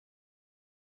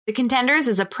The Contenders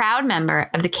is a proud member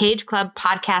of the Cage Club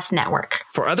Podcast Network.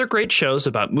 For other great shows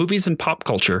about movies and pop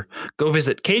culture, go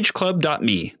visit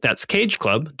cageclub.me. That's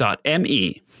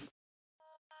cageclub.me.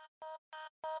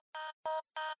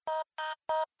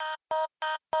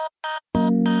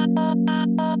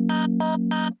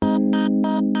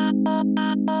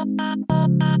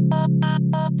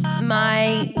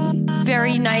 My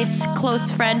very nice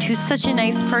close friend, who's such a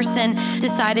nice person,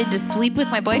 decided to sleep with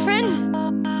my boyfriend.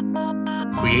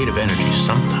 Creative energy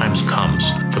sometimes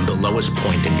comes from the lowest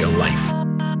point in your life.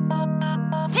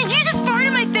 Did you just fart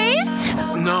in my face?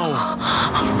 No.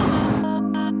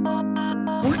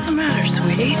 What's the matter,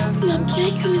 sweetie? Mom, can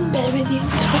I come in bed with you?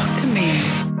 Talk to me.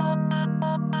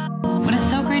 What is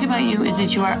so great about you is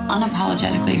that you are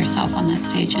unapologetically yourself on that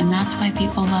stage, and that's why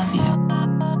people love you.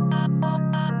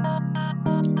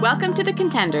 Welcome to The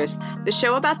Contenders, the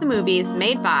show about the movies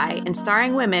made by and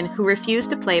starring women who refuse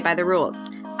to play by the rules.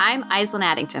 I'm Aislinn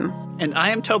Addington. And I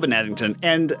am Tobin Addington.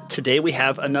 And today we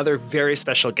have another very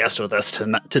special guest with us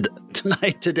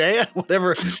today,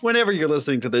 whenever you're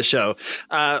listening to this show.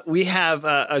 We have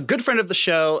a good friend of the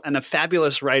show and a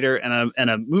fabulous writer and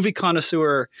a movie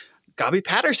connoisseur, Gaaby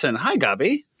Patterson. Hi,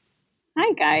 Gaaby.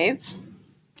 Hi, guys.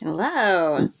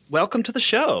 Hello. Welcome to the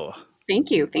show. Thank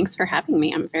you. Thanks for having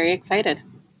me. I'm very excited.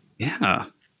 Yeah.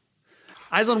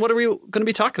 Aislinn, what are we going to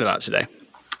be talking about today?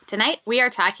 Tonight, we are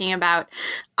talking about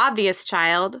Obvious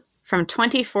Child from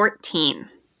 2014.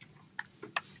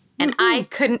 And I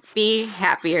couldn't be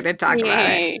happier to talk about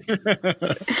it.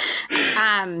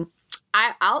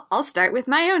 I'll start with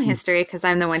my own history because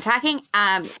I'm the one talking.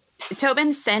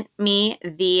 Tobin sent me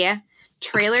the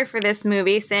trailer for this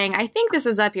movie saying, I think this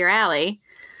is up your alley,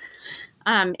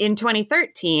 in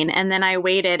 2013. And then I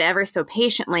waited ever so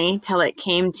patiently till it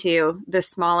came to the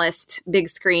smallest big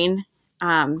screen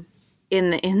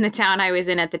in the town I was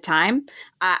in at the time.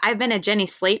 I've been a Jenny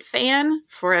Slate fan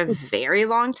for a very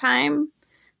long time.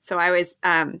 So I was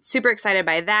super excited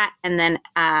by that. And then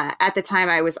at the time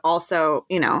I was also,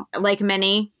 like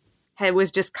many,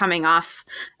 was just coming off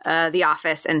The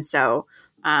Office. And so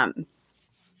I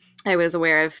was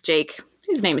aware of Jake.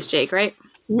 His name is Jake, right?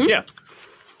 Mm-hmm. Yeah.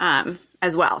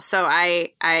 As well. So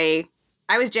I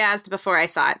was jazzed before I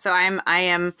saw it. So I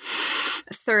am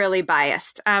thoroughly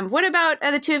biased. What about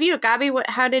the two of you? Gaaby,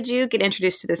 how did you get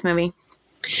introduced to this movie?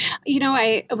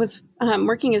 I was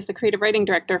working as the creative writing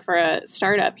director for a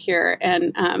startup here,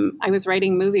 and I was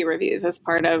writing movie reviews as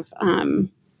part of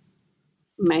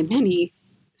my many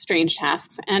strange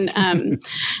tasks. And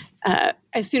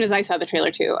as soon as I saw the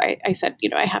trailer too, I said,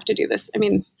 I have to do this. I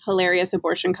mean, hilarious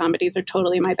abortion comedies are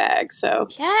totally my bag. So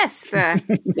yes.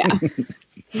 Yeah.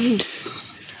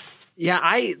 Yeah,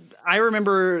 I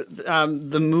remember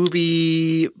the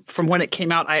movie from when it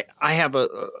came out. I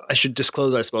should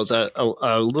disclose, I suppose, a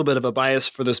little bit of a bias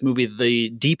for this movie. The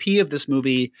DP of this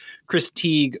movie, Chris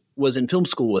Teague, was in film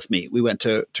school with me. We went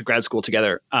to grad school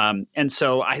together. And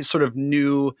so I sort of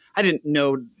knew, I didn't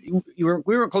know, we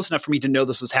weren't close enough for me to know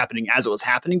this was happening as it was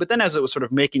happening. But then as it was sort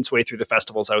of making its way through the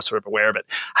festivals, I was sort of aware of it.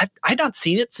 I'd not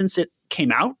seen it since it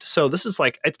came out. So this is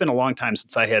it's been a long time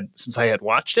since I had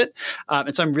watched it.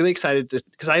 And so I'm really excited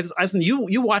because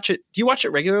you watch it. Do you watch it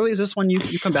regularly? Is this one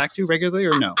you come back to regularly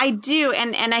or no? I do.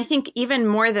 And I think even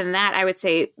more than that, I would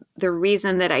say the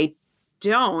reason that I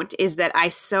don't is that I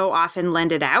so often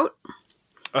lend it out.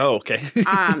 Oh, okay.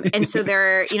 And so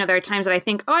there are times that I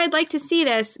think, I'd like to see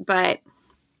this, but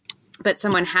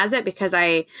someone has it because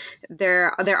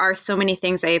there are so many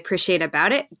things I appreciate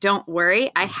about it. Don't worry,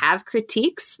 I have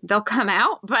critiques; they'll come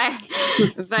out, but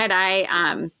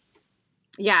I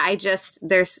just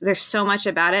there's so much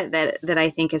about it that I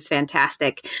think is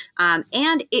fantastic,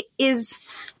 and it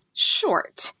is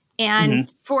short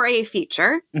and for a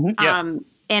feature,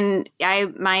 and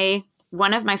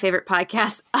one of my favorite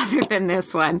podcasts, other than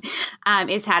this one,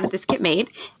 is How Did This Get Made?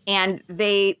 And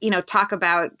they, talk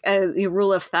about a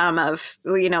rule of thumb of,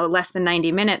 less than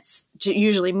 90 minutes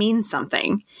usually means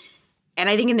something. And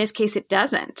I think in this case, it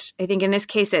doesn't. I think in this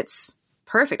case, it's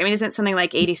perfect. I mean, isn't it something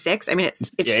like 86? I mean,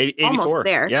 it's almost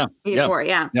there. Yeah. 84,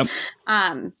 yeah. Yep.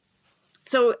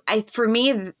 So for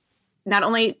me, not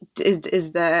only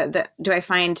do I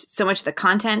find so much of the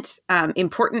content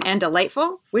important and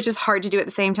delightful, which is hard to do at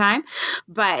the same time,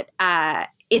 but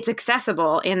it's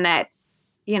accessible in that,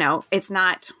 it's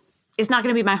not going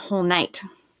to be my whole night.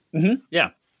 Mm-hmm.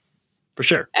 Yeah, for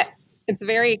sure. It's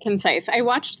very concise.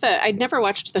 I'd never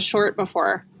watched the short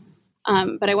before,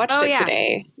 but I watched it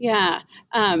today. Yeah.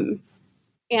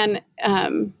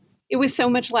 It was so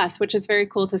much less, which is very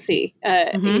cool to see.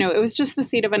 It was just the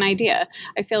seed of an idea.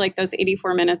 I feel like those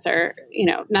 84 minutes are,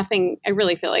 nothing. I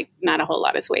really feel like not a whole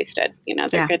lot is wasted.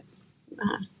 They're good.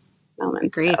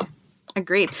 moments. Agreed. So.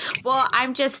 Agreed. Well,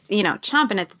 I'm just,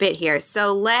 chomping at the bit here.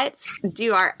 So let's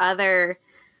do our other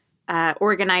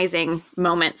organizing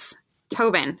moments.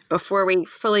 Tobin, before we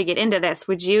fully get into this,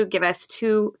 would you give us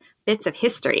 2 bits of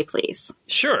history, please?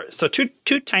 Sure. So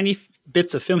two tiny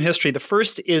bits of film history. The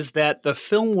first is that the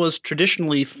film was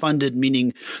traditionally funded,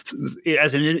 meaning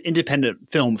as an independent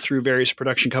film through various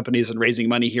production companies and raising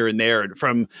money here and there. And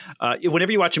from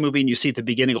whenever you watch a movie and you see at the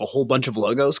beginning a whole bunch of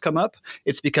logos come up,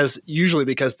 it's usually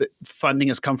because the funding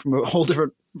has come from a whole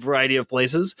different variety of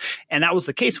places. And that was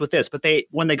the case with this. But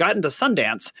when they got into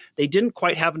Sundance, they didn't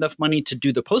quite have enough money to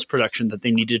do the post-production that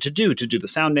they needed to do the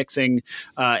sound mixing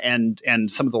and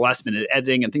some of the last minute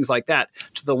editing and things like that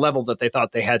to the level that they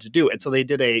thought they had to do. And so they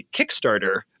did a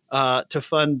Kickstarter to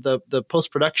fund the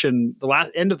post-production, the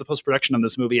last end of the post-production on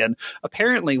this movie. And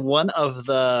apparently one of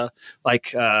the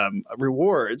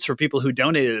rewards for people who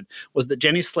donated was that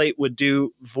Jenny Slate would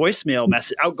do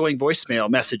outgoing voicemail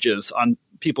messages on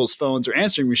people's phones or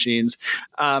answering machines,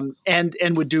 and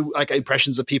would do like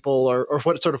impressions of people or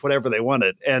whatever they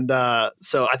wanted. And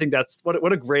so I think that's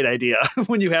what a great idea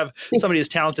when you have somebody as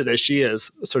talented as she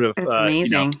is, sort of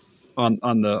amazing.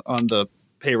 On the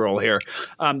payroll here.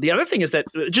 The other thing is that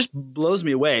it just blows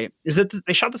me away is that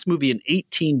they shot this movie in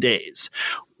 18 days,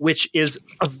 which is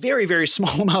a very, very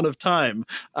small amount of time.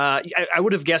 I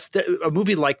would have guessed that a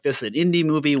movie like this, an indie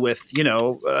movie with,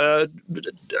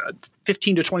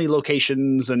 15 to 20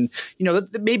 locations and,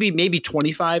 maybe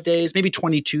 25 days, maybe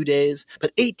 22 days,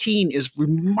 but 18 is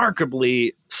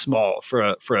remarkably small for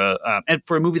a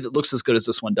movie that looks as good as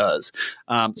this one does.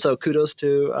 So kudos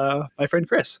to my friend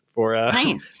Chris for,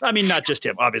 nice. I mean, not just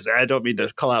him, obviously. I don't mean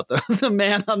to call out the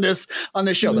man on this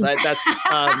show, but that's,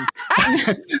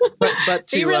 but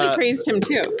They to, really praised him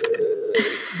too.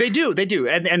 They do.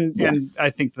 And I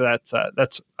think that's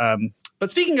but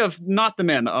speaking of not the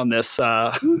men on this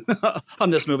on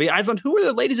this movie, Aislinn, who are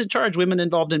the ladies in charge, women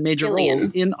involved in major roles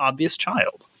in Obvious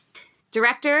Child?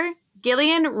 Director,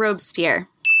 Gillian Robespierre.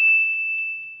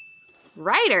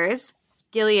 Writers,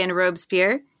 Gillian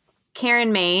Robespierre,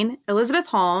 Karen Maine, Elizabeth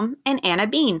Holm, and Anna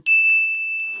Bean.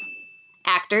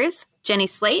 Actors, Jenny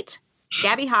Slate,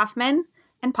 Gaaby Hoffman,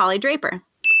 and Polly Draper.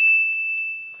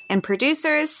 And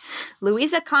producers,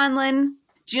 Louisa Conlon,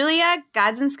 Julia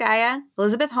Godzinskaya,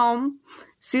 Elizabeth Holm,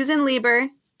 Susan Lieber,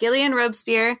 Gillian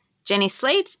Robespierre, Jenny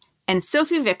Slate, and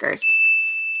Sophie Vickers.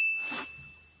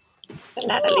 A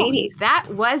lot of ladies. That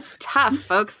was tough,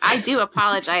 folks. I do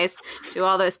apologize to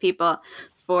all those people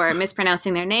for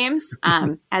mispronouncing their names.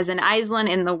 As an Aislinn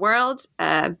in the world,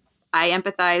 I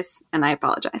empathize and I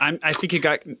apologize. I think you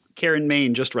got Karen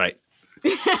Maine just right.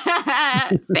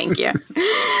 Thank you.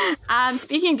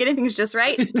 Speaking of getting things just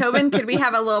right, Tobin, could we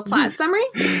have a little plot summary?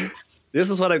 This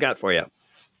is what I've got for you.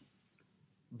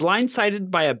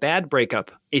 Blindsided by a bad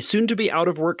breakup, a soon-to-be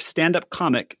out-of-work stand-up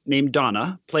comic named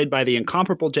Donna, played by the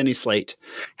incomparable Jenny Slate,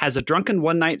 has a drunken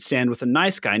one-night stand with a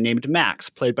nice guy named Max,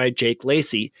 played by Jake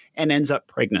Lacey, and ends up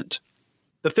pregnant.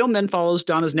 The film then follows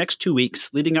Donna's next 2 weeks,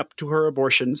 leading up to her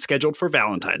abortion scheduled for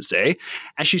Valentine's Day,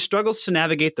 as she struggles to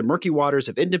navigate the murky waters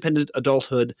of independent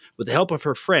adulthood with the help of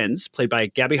her friends, played by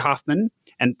Gaaby Hoffman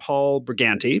and Paul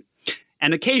Briganti,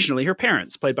 and occasionally her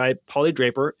parents, played by Polly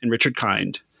Draper and Richard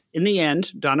Kind. In the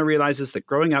end, Donna realizes that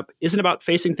growing up isn't about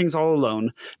facing things all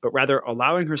alone, but rather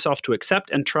allowing herself to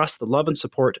accept and trust the love and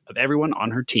support of everyone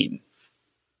on her team.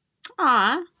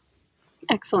 Aw.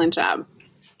 Excellent job.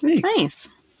 That's nice.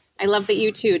 I love that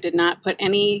you two did not put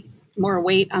any more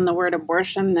weight on the word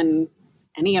abortion than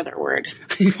any other word,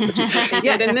 which is what they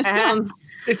did in this film.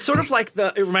 It's sort of like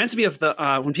it reminds me of the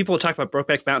when people talk about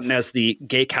Brokeback Mountain as the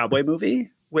gay cowboy movie,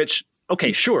 which,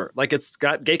 okay, sure, like it's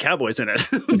got gay cowboys in it,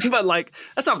 but like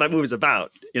that's not what that movie's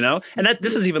about, And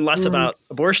this is even less about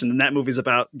abortion than that movie's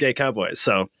about gay cowboys.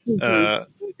 So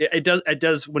it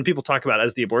does when people talk about it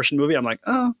as the abortion movie, I'm like,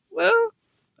 oh well.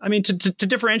 I mean, to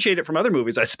differentiate it from other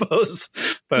movies, I suppose.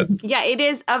 But yeah, it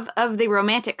is of the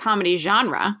romantic comedy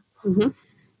genre. Mm-hmm.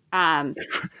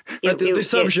 The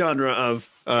subgenre of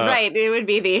right. It would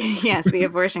be the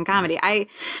abortion comedy.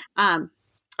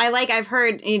 I've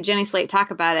heard Jenny Slate talk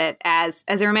about it as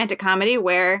a romantic comedy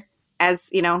where,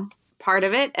 as part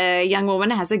of it, a young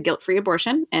woman has a guilt-free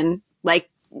abortion and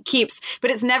but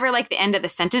it's never like the end of the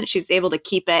sentence. She's able to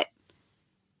keep it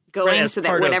going so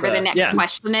that whatever the next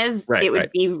question is, it would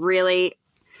be really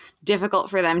difficult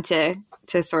for them to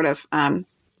sort of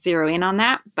zero in on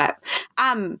that. But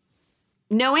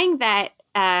knowing that,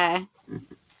 I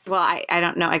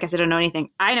don't know. I guess I don't know anything.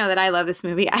 I know that I love this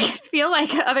movie. I feel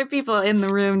like other people in the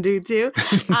room do too.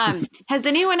 Has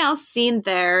anyone else seen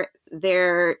their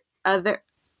other,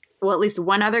 at least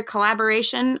one other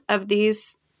collaboration of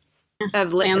these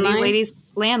of these ladies.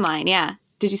 Landline, yeah.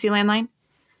 Did you see Landline?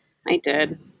 I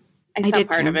did. I saw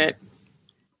part too. of it.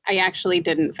 I actually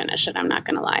didn't finish it. I'm not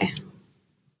going to lie.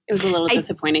 It was a little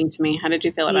disappointing to me. How did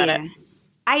you feel about it?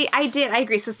 I did. I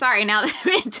agree. So sorry. Now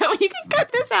that Tony, you can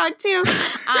cut this out too,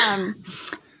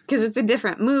 because it's a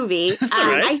different movie. That's all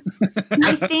right.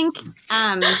 I think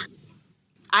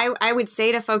I would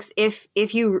say to folks, if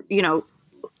you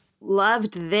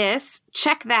loved this,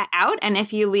 check that out. And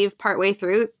if you leave partway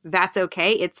through, that's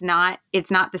okay. It's not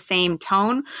the same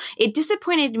tone. It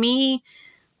disappointed me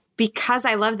because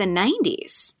I love the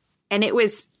 90s, and it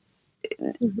was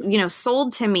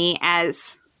sold to me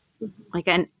as like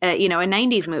a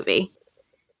 90s movie,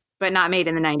 but not made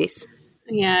in the 90s.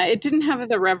 Yeah, it didn't have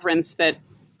the reverence that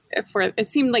it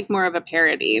seemed like more of a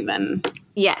parody than.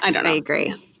 Yes, I don't know.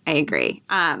 I agree.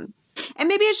 And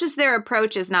maybe it's just their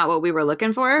approach is not what we were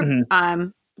looking for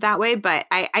that way, but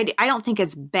I don't think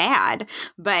it's bad,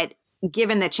 but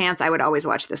given the chance, I would always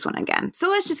watch this one again. So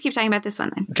let's just keep talking about this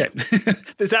one then. Okay.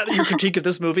 Is that your critique of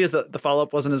this movie, is that the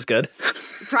follow-up wasn't as good?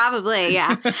 Probably,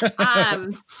 yeah.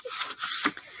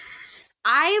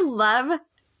 I love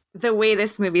the way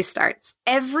this movie starts.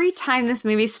 Every time this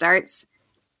movie starts,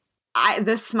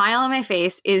 the smile on my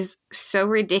face is so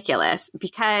ridiculous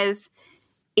because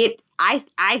I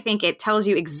think it tells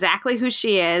you exactly who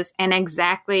she is and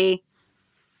exactly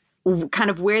kind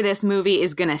of where this movie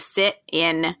is going to sit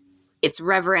in its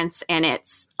reverence and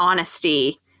its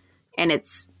honesty and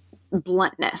its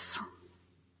bluntness.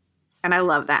 And I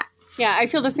love that. Yeah, I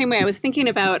feel the same way. I was thinking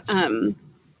about, I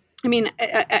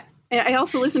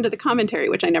also listened to the commentary,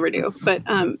 which I never do, but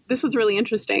this was really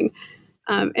interesting.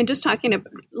 And just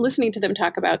listening to them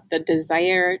talk about the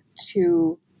desire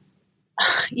to,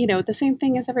 the same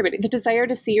thing as everybody, the desire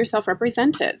to see yourself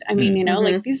represented. I mean,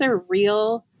 like these are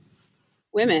real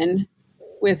women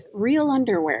with real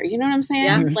underwear. You know what I'm saying?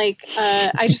 Yeah. Like,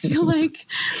 I just feel like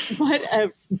what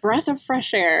a breath of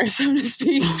fresh air, so to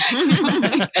speak.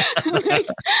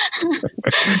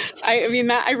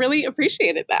 I really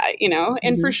appreciated that,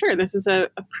 and for sure, this is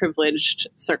a privileged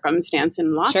circumstance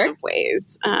in lots of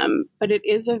ways. But it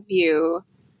is a view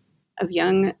of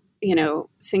young,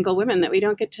 single women that we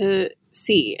don't get to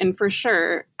see. And for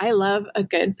sure, I love a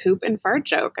good poop and fart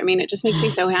joke. I mean, it just makes me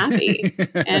so happy.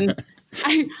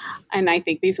 And I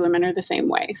think these women are the same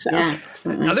way. So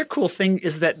another cool thing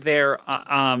is that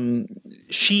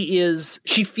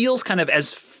she feels kind of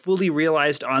as fully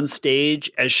realized on stage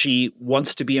as she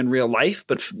wants to be in real life,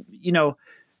 but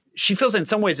she feels in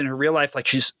some ways in her real life like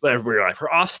she's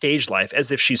her off stage life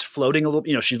as if she's floating a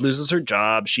little. She loses her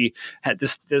job. She had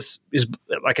this is,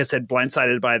 like I said,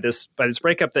 blindsided by this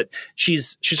breakup, that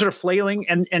she's sort of flailing,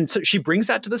 and so she brings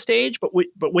that to the stage. But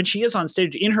when she is on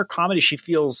stage in her comedy, she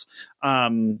feels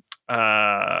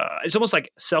it's almost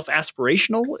like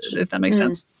self-aspirational, if that makes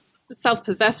sense.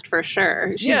 Self-possessed for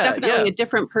sure. She's definitely a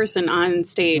different person on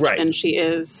stage than she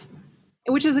is,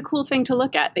 which is a cool thing to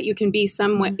look at, that you can be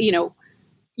somewhat,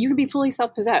 you can be fully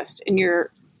self-possessed in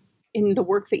the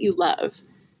work that you love,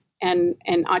 and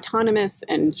autonomous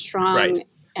and strong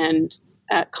and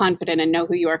confident, and know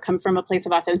who you are, come from a place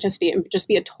of authenticity, and just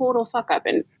be a total fuck up.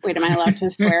 And wait, am I allowed to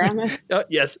swear on this?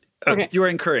 Yes. Okay. You are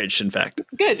encouraged, in fact.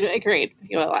 Good. Great.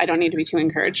 Well, I don't need to be too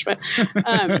encouraged, but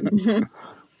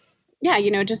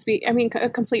just be, a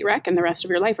complete wreck in the rest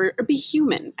of your life, or be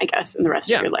human, I guess, in the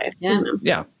rest of your life. Yeah.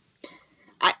 Yeah.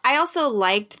 I also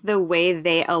liked the way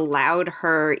they allowed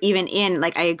her, even in,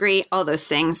 I agree, all those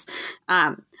things.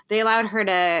 They allowed her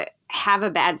to have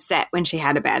a bad set when she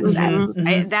had a bad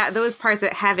set. Those parts of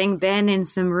having been in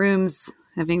some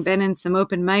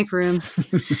open mic rooms,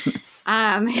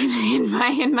 in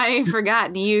my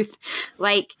forgotten youth,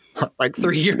 like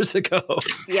 3 years ago.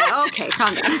 Yeah. Okay.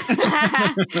 Calm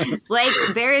down.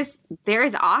 there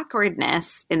is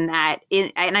awkwardness in that.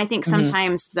 And I think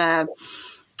sometimes the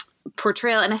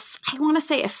portrayal, and I want to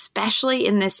say especially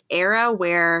in this era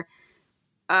where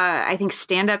I think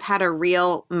stand-up had a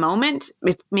real moment.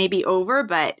 It may be over,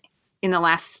 but in the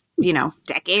last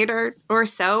decade or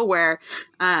so, where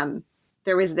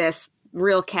there was this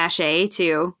real cachet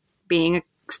to being a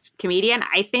comedian.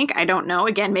 I don't know,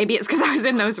 again, maybe it's because I was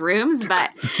in those rooms, but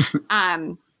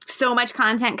so much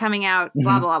content coming out,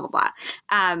 blah blah blah blah.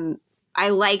 I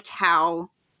liked how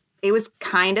it was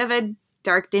kind of a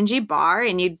dark, dingy bar,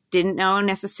 and you didn't know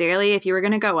necessarily if you were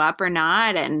going to go up or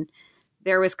not. And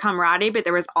there was camaraderie, but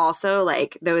there was also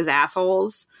those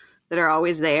assholes that are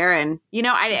always there. And,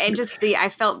 I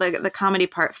felt the comedy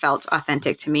part felt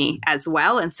authentic to me as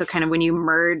well. And so kind of when you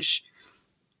merge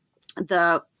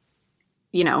the,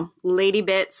 lady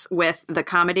bits with the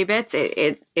comedy bits,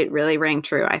 it really rang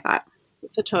true, I thought.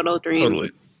 It's a total dream. Totally.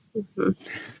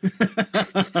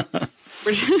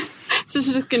 This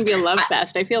is just going to be a love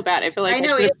fest. I feel bad. I feel like I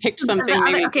should have picked something.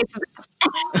 Maybe. Okay, so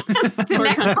the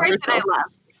next part that I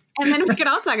love, and then we could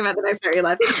all talk about the next part you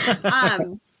love.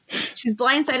 She's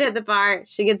blindsided at the bar.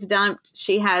 She gets dumped.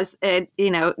 She has,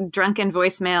 drunken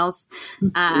voicemails.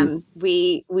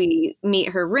 We meet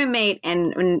her roommate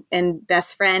and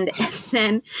best friend, and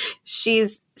then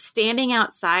she's standing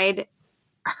outside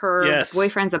her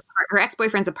her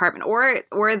ex-boyfriend's apartment, or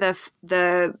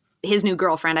his new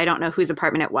girlfriend. I don't know whose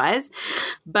apartment it was,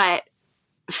 but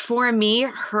for me,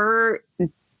 her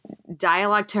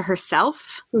dialogue to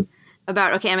herself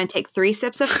about, okay, I'm going to take 3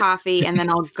 sips of coffee and then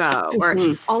I'll go, or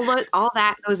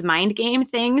those mind game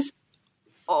things.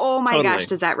 Oh my gosh,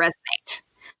 does that resonate?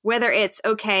 Whether it's,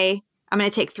 okay, I'm going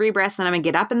to take 3 breaths, then I'm going to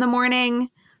get up in the morning,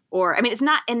 or, I mean, it's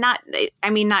not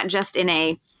just in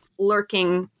a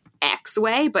lurking X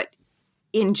way, but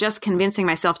in just convincing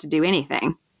myself to do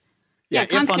anything. Yeah,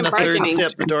 if on the third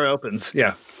sip the door opens.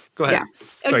 Yeah, go ahead.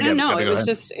 Yeah. Sorry,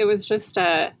 it was just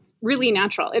really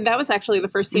natural. That was actually the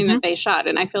first scene that they shot,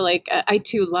 and I feel like I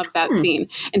too love that scene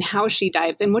and how she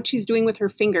dives and what she's doing with her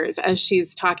fingers as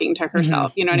she's talking to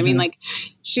herself. You know what I mean? Like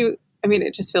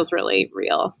it just feels really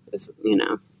real.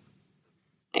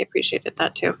 I appreciated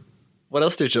that too. What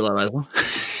else did you love, Asma?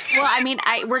 Well, I mean,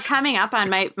 we're coming up on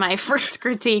my first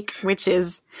critique, which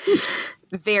is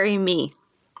very me.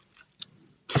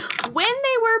 When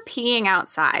they were peeing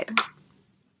outside,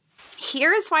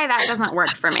 here's why that doesn't work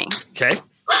for me. Okay.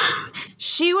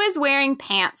 She was wearing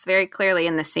pants very clearly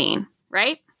in the scene,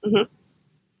 right? Mm-hmm.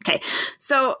 Okay.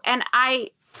 So, and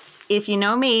if you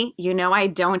know me, you know I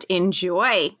don't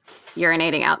enjoy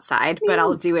urinating outside, but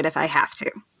I'll do it if I have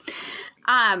to.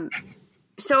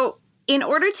 So in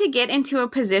order to get into a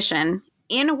position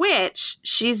in which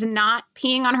she's not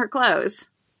peeing on her clothes,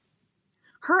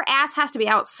 her ass has to be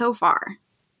out so far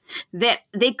that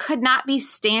they could not be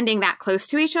standing that close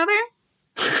to each other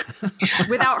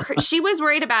without her. She was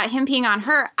worried about him peeing on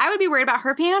her. I would be worried about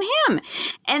her peeing on him.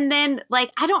 And then,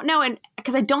 like, I don't know, and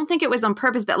because I don't think it was on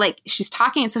purpose, but like she's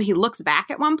talking, and so he looks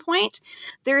back at one point.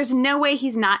 There is no way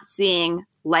he's not seeing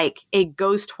like a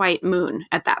ghost white moon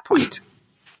at that point.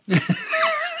 And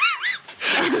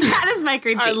that is my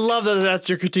critique. I love that that's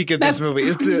your critique of this movie.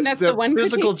 Is the one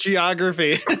physical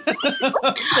geography.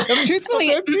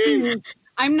 Truthfully,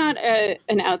 I'm not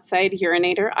an outside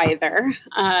urinator either,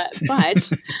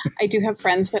 but I do have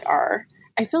friends that are.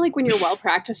 I feel like when you're well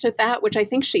practiced at that, which I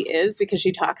think she is because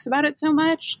she talks about it so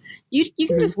much, you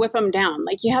can just whip them down.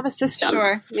 Like you have a system.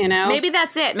 Sure. You know? Maybe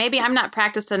that's it. Maybe I'm not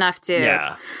practiced enough to.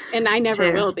 Yeah. And I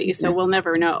never will be, so we'll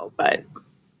never know. But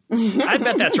I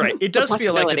bet that's right. It does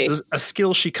feel like it's a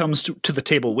skill she comes to the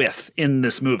table with in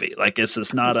this movie. Like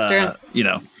it's not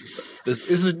this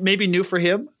is maybe new for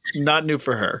him, not new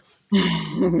for her.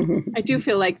 I do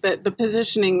feel like the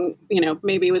positioning,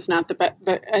 maybe was not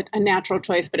a natural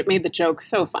choice, but it made the joke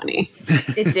so funny.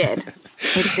 It did.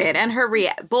 It did. And her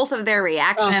both of their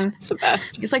reaction. It's the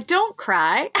best. He's like, don't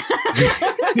cry.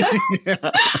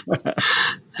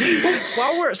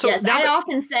 I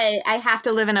often say I have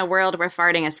to live in a world where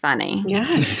farting is funny.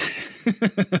 Yes.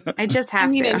 I just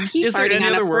have to. Is there any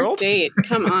other world? Date.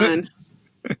 Come on.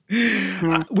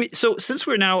 So since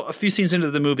we're now a few scenes into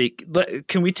the movie,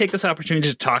 can we take this opportunity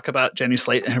to talk about Jenny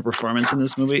Slate and her performance in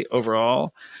this movie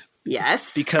overall?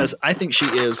 Yes. Because I think she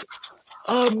is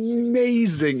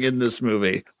amazing in this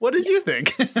movie. What did you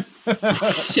think?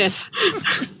 Shit.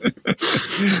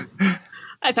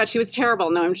 I thought she was terrible.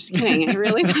 No, I'm just kidding. I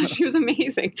really thought she was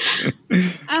amazing.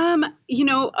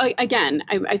 Again,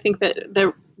 I think that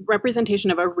the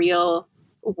representation of a real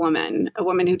woman, a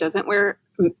woman who doesn't wear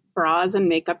bras and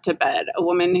makeup to bed, a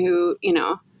woman who,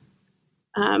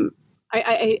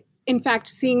 I in fact,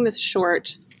 seeing this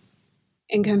short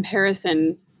in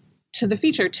comparison to the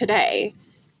feature today,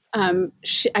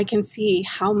 I can see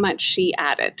how much she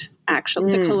added,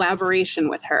 actually, the collaboration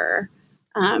with her.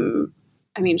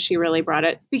 She really brought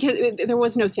it because there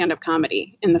was no stand-up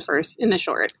comedy in the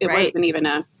short. It wasn't even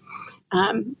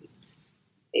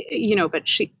but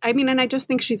and I just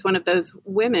think she's one of those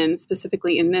women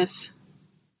specifically in this,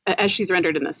 as she's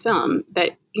rendered in this film,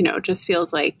 that, just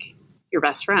feels like your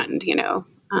best friend,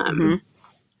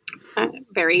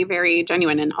 very, very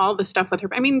genuine, and all the stuff with her.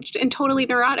 And totally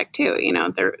neurotic too,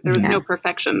 there was no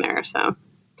perfection there. So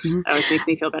that always makes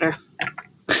me feel better.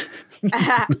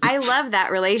 I love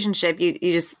that relationship. You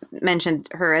just mentioned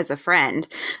her as a friend.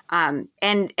 And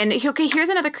okay, here's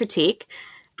another critique.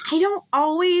 I don't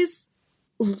always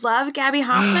love Gaaby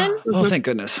Hoffman. Oh, thank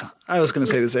goodness. I was going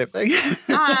to say the same thing.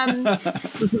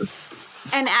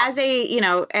 And as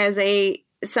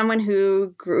someone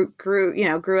who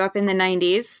grew up in the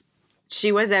 90s,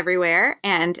 she was everywhere,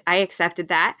 and I accepted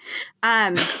that.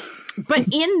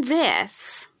 But in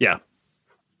this, yeah,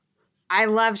 I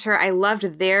loved her. I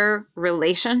loved their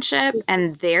relationship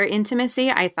and their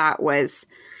intimacy. I thought was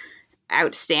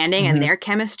outstanding, and their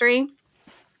chemistry.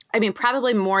 I mean,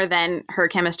 probably more than her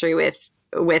chemistry with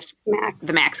Max.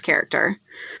 the Max character,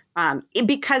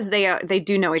 because they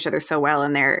do know each other so well,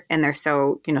 and they're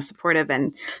so, you know, supportive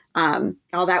and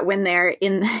all that. When they're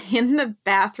in the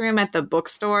bathroom at the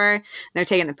bookstore, they're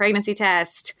taking the pregnancy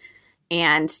test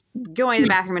and going to the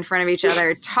bathroom in front of each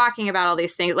other, talking about all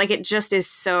these things. Like, it just is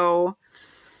so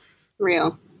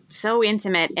real, so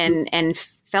intimate, and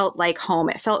felt like home.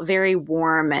 It felt very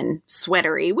warm and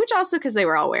sweatery, which also because they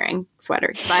were all wearing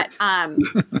sweaters.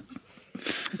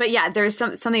 But yeah, there's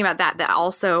something about that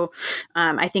also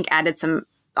I think added some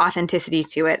authenticity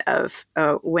to it of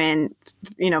when,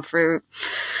 you know, I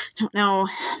don't know.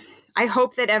 I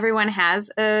hope that everyone has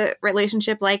a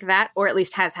relationship like that, or at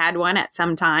least has had one at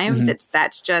some time.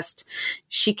 That's just,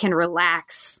 she can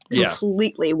relax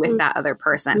completely with that other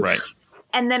person. Right.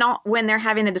 And then when they're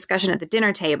having the discussion at the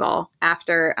dinner table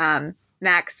after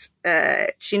Max,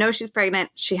 she knows she's pregnant.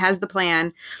 She has the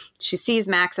plan. She sees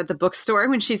Max at the bookstore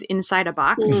when she's inside a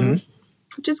box,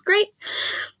 which is great.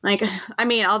 Like, I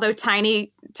mean, although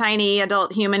tiny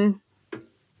adult human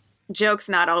jokes,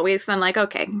 not always. I'm like,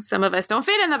 okay, some of us don't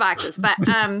fit in the boxes, but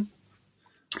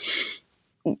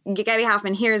Gaaby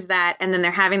Hoffman hears that, and then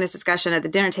they're having this discussion at the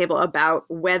dinner table about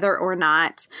whether or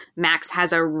not Max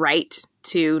has a right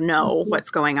to know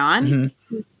what's going on.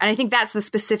 And I think that's the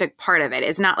specific part of it.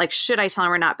 It's not like, should I tell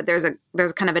him or not? But there's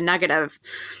kind of a nugget of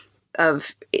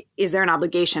is there an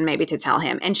obligation maybe to tell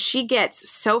him? And she gets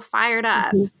so fired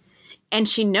up, and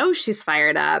she knows she's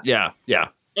fired up. Yeah. Yeah.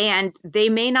 And they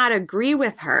may not agree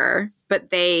with her, but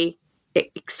they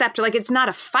accept her. Like, it's not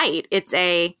a fight. It's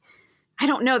I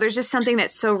don't know. There's just something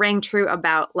that's so rang true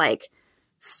about, like,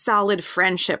 solid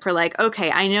friendship. For like,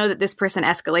 okay, I know that this person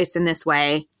escalates in this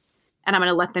way, and I'm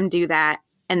going to let them do that,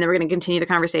 and then we're going to continue the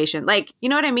conversation. Like, you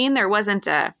know what I mean? There wasn't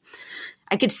I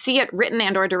could see it written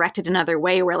and or directed another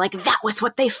way where, like, that was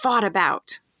what they fought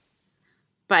about.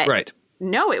 But right.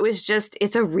 No, it was just,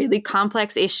 it's a really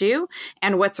complex issue,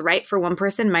 and what's right for one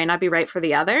person might not be right for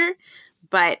the other,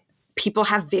 but people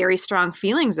have very strong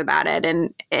feelings about it.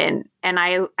 And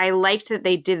I liked that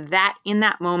they did that in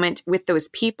that moment with those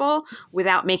people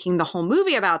without making the whole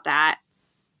movie about that,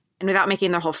 and without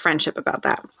making their whole friendship about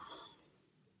that.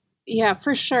 Yeah,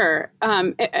 for sure.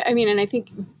 I mean, and I think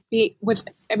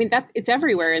it's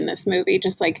everywhere in this movie,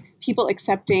 just like people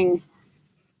accepting,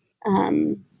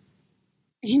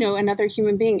 you know, another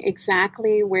human being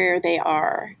exactly where they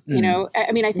are, you know.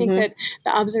 I mean, I think that the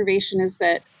observation is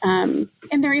that, and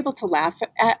they're able to laugh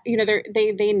at, you know,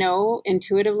 they know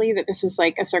intuitively that this is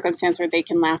like a circumstance where they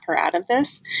can laugh her out of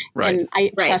this. Right. And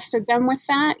I trusted them with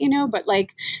that, you know, but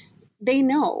like, they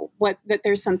know that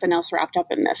there's something else wrapped up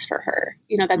in this for her,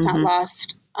 you know, that's not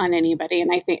lost on anybody.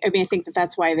 And I think that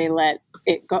that's why they let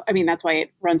it go. I mean, that's why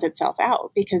it runs itself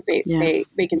out, because they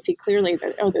can see clearly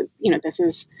that, you know, this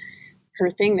is her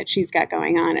thing that she's got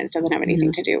going on, and it doesn't have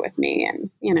anything to do with me.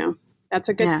 And, you know, that's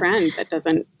a good friend that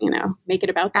doesn't, you know, make it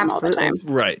about them all the time.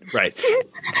 Right. Right.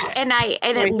 And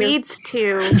it leads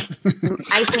to,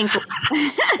 I think,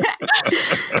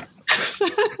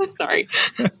 sorry,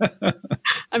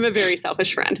 I'm a very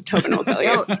selfish friend. Tobin will tell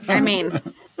you. I mean,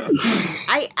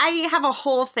 I have a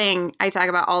whole thing I talk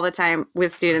about all the time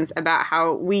with students about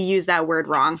how we use that word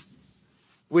wrong.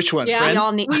 Which one? Yeah, friend? We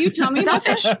all need. Will you tell me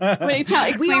selfish?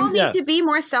 We all need to be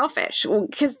more selfish,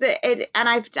 because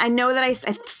I know that I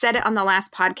said it on the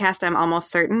last podcast. I'm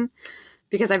almost certain,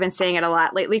 because I've been saying it a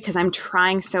lot lately, because I'm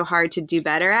trying so hard to do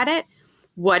better at it.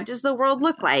 What does the world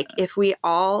look like if we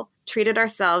all treated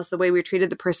ourselves the way we treated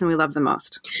the person we love the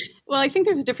most? Well, I think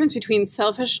there's a difference between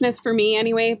selfishness, for me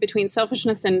anyway, between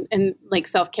selfishness and like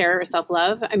self-care or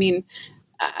self-love. I mean,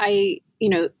 you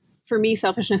know, for me,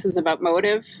 selfishness is about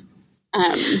motive.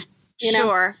 You know?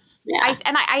 Sure. Yeah.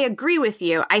 I agree with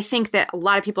you. I think that a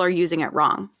lot of people are using it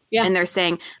wrong. Yeah. And they're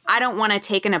saying, I don't want to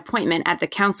take an appointment at the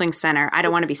counseling center. I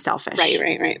don't want to be selfish.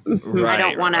 Right. I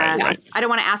don't want to. I don't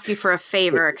want to ask you for a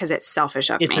favor because it's selfish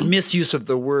of me. It's a misuse of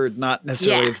the word, not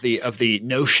necessarily of the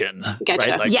notion.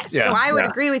 Gotcha. Right? Like, yes. So I would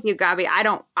agree with you, Gaaby. I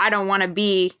don't want to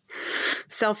be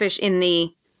selfish in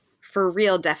the for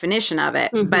real definition of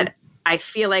it, but I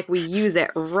feel like we use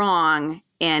it wrong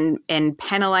and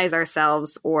penalize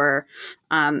ourselves, or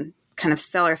kind of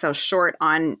sell ourselves short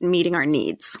on meeting our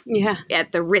needs. Yeah.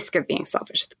 At the risk of being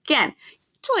selfish. Again,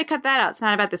 totally cut that out. It's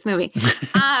not about this movie.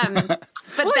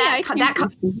 But I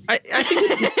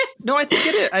think it, no, I think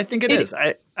it is. I think it is.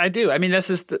 I do. I mean, this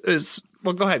is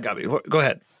well, go ahead, Gaaby. Go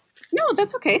ahead. No,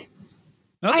 that's okay.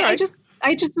 No, that's all right.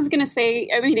 I just was going to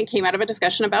say, I mean, it came out of a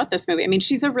discussion about this movie. I mean,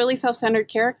 she's a really self-centered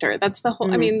character. That's the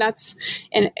whole, I mean,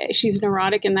 and she's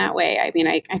neurotic in that way. I mean,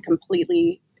 I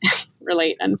completely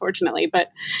relate, unfortunately,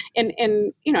 but, and,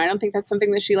 you know, I don't think that's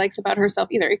something that she likes about herself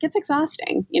either. It gets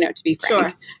exhausting, you know, to be frank.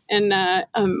 Sure. And, I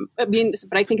mean,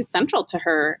 but I think it's central to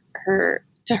her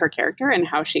character and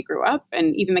how she grew up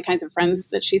and even the kinds of friends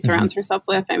that she surrounds herself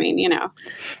with. I mean, you know,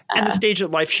 and the stage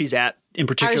of life she's at in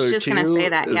particular. I was just going to say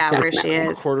that. Yeah. Where she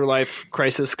is. Quarter life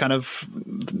crisis kind of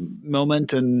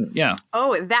moment. And yeah.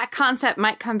 Oh, that concept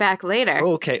might come back later.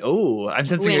 Oh, okay. Oh, I'm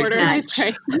sensing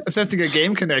a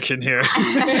game connection here.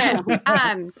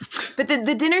 But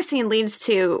the dinner scene leads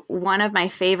to one of my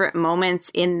favorite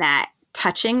moments in that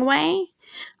touching way.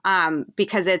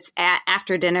 Because it's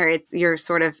after dinner, you're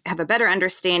sort of have a better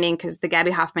understanding because the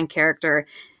Gaaby Hoffman character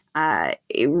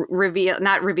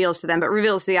reveals to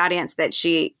the audience that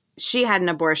she had an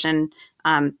abortion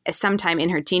sometime in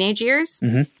her teenage years,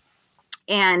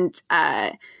 and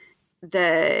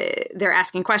they're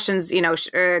asking questions, you know,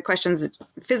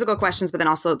 physical questions, but then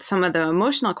also some of the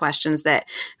emotional questions that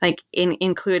like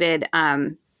included.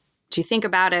 Do you think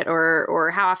about it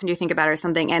or how often do you think about it or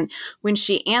something? And when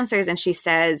she answers and she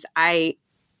says, I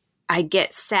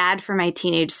get sad for my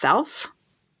teenage self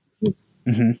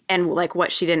and like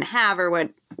what she didn't have or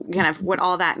what kind of what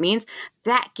all that means,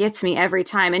 that gets me every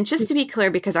time. And just to be clear,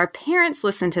 because our parents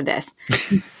listen to this,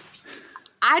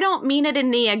 I don't mean it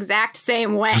in the exact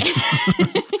same way,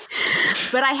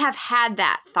 but I have had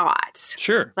that thought.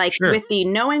 Sure. Like with the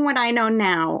knowing what I know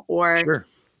now or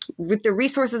with the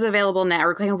resources available now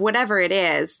or kind of whatever it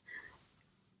is,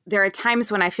 there are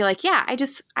times when I feel like, yeah, I'm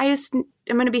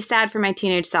going to be sad for my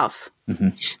teenage self.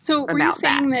 So were you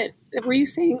saying that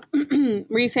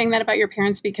about your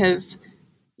parents because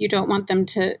you don't want them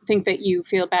to think that you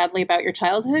feel badly about your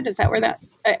childhood? Is that where that,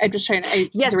 I'm just trying to,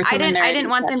 yes, I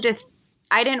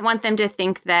didn't want them to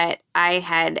think that I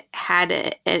had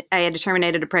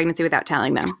terminated a pregnancy without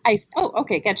telling them.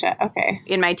 Okay, gotcha. Okay.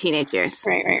 In my teenage years.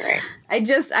 Right. I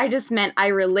just meant I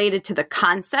related to the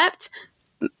concept.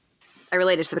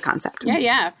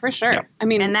 Yeah, for sure. Yeah. I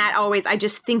mean, and that always, I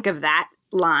just think of that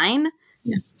line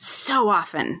so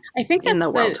often. I think that's in the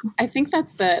world. I think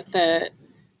that's the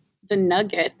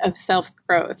nugget of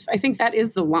self-growth. I think that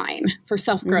is the line for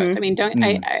self-growth. I mean,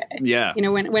 you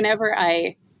know, whenever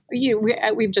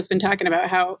we've just been talking about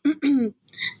how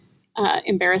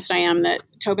embarrassed I am that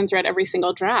Tobin's read every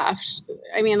single draft.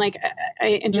 I mean, like,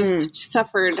 I just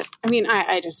suffered. I mean,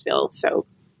 I just feel so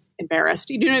embarrassed.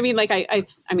 You know what I mean? Like, I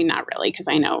mean, not really, because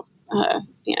I know,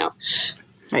 you know,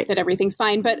 that everything's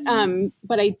fine. But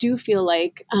I do feel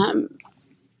like I'm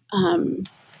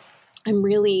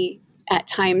really at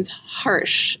times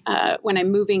harsh when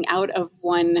I'm moving out of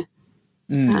one.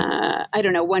 I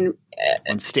don't know, one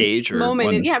stage or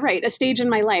moment. A stage in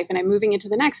my life, and I'm moving into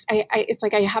the next. It's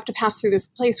like I have to pass through this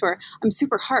place where I'm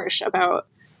super harsh about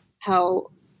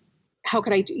how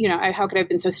could I, you know, how could I have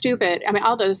been so stupid? I mean,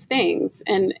 all those things.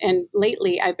 And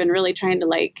lately, I've been really trying to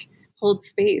like hold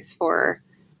space for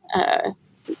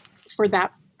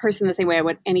that person the same way I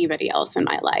would anybody else in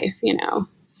my life. You know,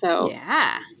 so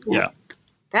yeah,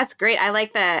 that's great. I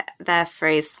like the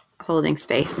phrase "holding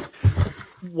space."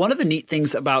 One of the neat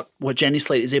things about what Jenny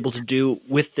Slate is able to do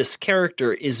with this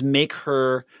character is make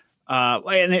her,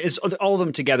 and it's all of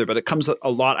them together, but it comes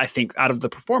a lot, I think, out of the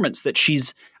performance that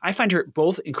I find her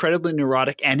both incredibly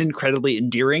neurotic and incredibly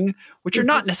endearing, which are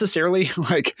not necessarily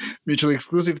like mutually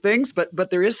exclusive things, but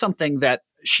there is something that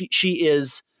she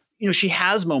is, you know, she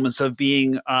has moments of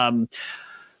being,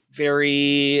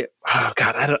 very,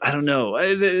 I don't know,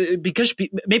 because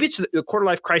maybe it's the quarter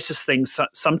life crisis things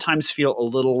sometimes feel a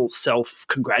little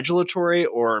self-congratulatory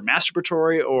or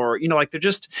masturbatory, or, you know, like they're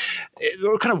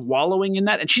kind of wallowing in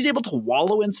that. And she's able to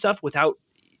wallow in stuff without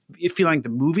feeling like the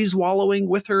movie's wallowing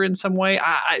with her in some way.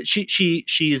 She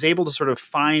is able to sort of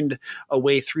find a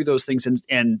way through those things,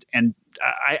 and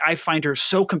I find her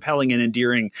so compelling and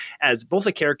endearing as both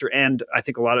a character, and I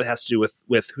think a lot of it has to do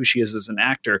with who she is as an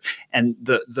actor, and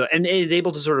and is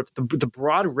able to sort of the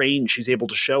broad range she's able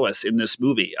to show us in this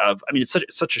movie. It's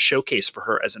such a showcase for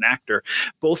her as an actor,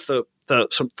 both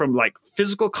from like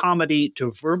physical comedy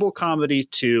to verbal comedy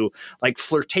to like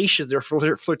flirtatious. Their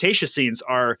flirtatious scenes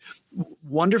are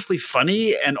wonderfully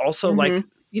funny, and also like,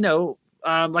 you know,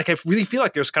 like I really feel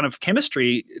like there's kind of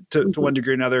chemistry to one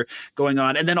degree or another going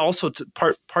on, and then also to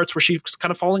parts where she's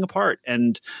kind of falling apart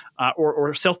and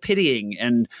or self-pitying,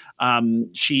 and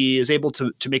she is able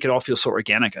to make it all feel so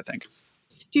organic, I think.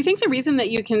 Do you think the reason that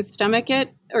you can stomach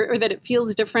it or that it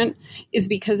feels different is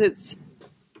because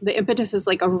the impetus is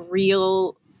like a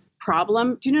real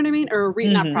problem. Do you know what I mean? Or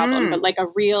not problem, but like a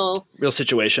real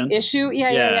situation issue.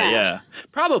 Yeah.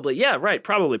 Probably. Yeah. Right.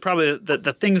 Probably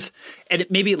the things, and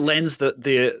maybe it lends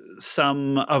it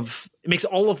makes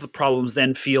all of the problems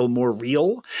then feel more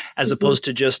real as opposed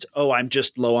to just, oh, I'm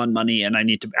just low on money and I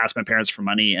need to ask my parents for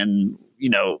money. And,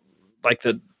 like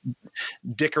the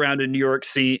dick around in New York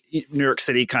City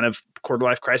kind of quarter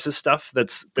life crisis stuff that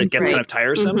gets kind of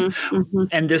tiresome.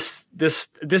 And this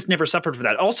never suffered for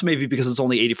that. Also, maybe because it's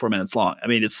only 84 minutes long. I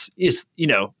mean, it's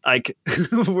like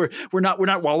we're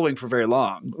not wallowing for very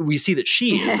long. We see that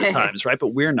she is at times, right? But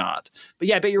we're not. But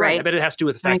yeah, I bet you're right. I bet it has to do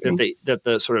with the fact that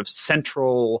the sort of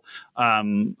central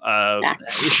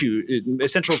issue,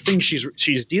 central thing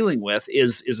she's dealing with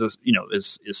is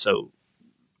so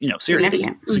serious,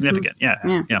 significant. Yeah.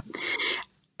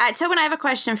 Tobin, I have a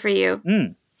question for you.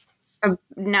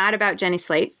 Not about Jenny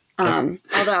Slate,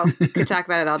 although could talk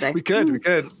about it all day. We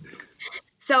could.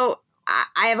 So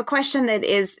I have a question that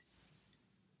is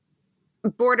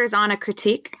borders on a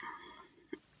critique.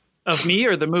 Of me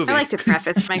or the movie? I like to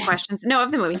preface my questions. No,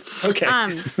 of the movie. Okay.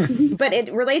 But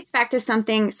it relates back to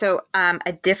something. So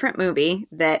a different movie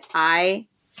that I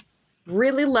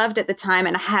really loved at the time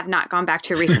and I have not gone back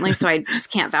to recently, so I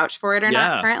just can't vouch for it or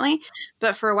not currently.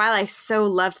 But for a while, I so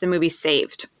loved the movie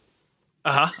Saved.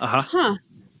 Huh.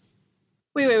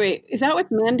 Wait. Is that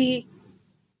with Mandy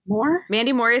Moore?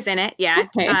 Mandy Moore is in it. Yeah.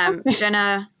 Okay.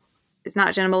 Jenna is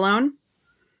not Jenna Malone.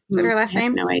 Is that her last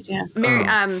name? No idea. Mary,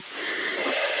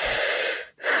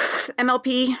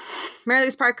 MLP, Mary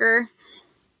Louise Parker.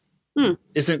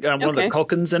 Isn't one of the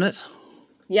Culkins in it?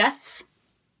 Yes.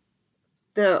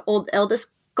 The eldest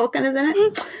Culkin is in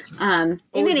it.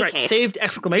 In any case. Saved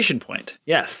exclamation point.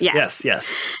 Yes.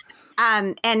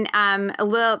 And a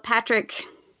little Patrick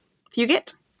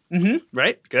Fugit.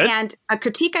 Right. Good. And a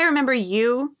critique I remember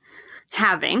you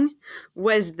having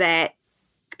was that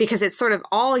because it's sort of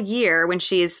all year when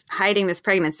she's hiding this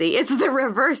pregnancy, it's the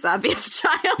reverse obvious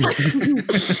child.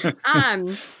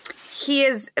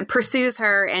 He pursues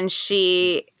her and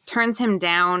she turns him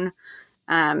down.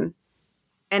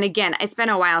 And again, it's been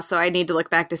a while, so I need to look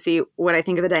back to see what I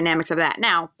think of the dynamics of that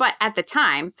now. But at the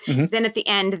time, then at the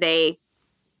end, they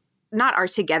not are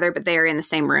together, but they are in the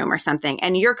same room or something.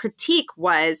 And your critique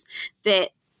was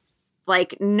that,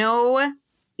 like, no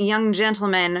young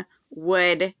gentleman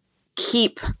would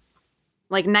keep,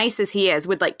 like, nice as he is,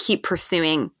 would, like, keep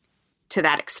pursuing to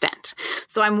that extent.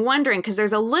 So I'm wondering, because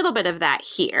there's a little bit of that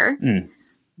here.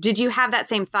 Did you have that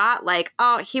same thought? Like,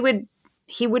 oh, he would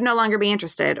no longer be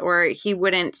interested or he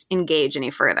wouldn't engage any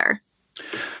further?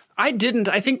 I didn't.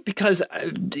 I think because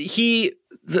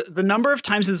the number of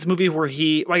times in this movie where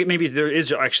maybe there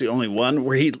is actually only one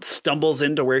where he stumbles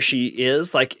into where she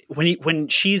is, like when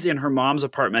she's in her mom's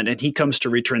apartment and he comes to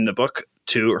return the book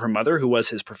to her mother, who was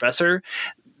his professor.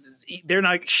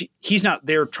 He's not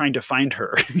there trying to find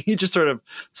her. He just sort of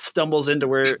stumbles into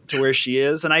where she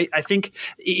is. And I think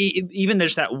even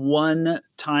there's that one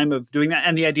time of doing that,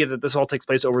 and the idea that this all takes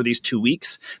place over these 2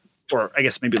 weeks, or I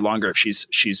guess maybe longer if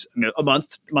she's a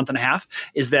month and a half,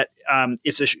 is that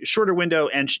it's a shorter window,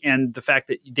 and the fact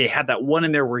that they have that one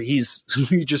in there where he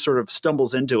just sort of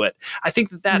stumbles into it. I think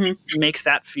that makes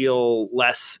that feel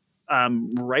less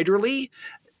writerly.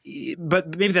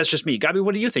 But maybe that's just me. Gaaby,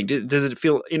 what do you think? Does it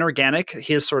feel inorganic,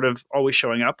 his sort of always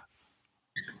showing up?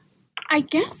 I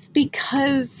guess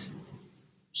because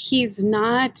he's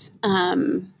not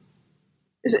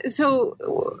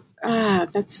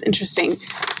that's interesting.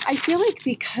 I feel like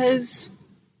because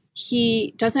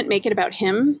he doesn't make it about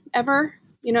him ever,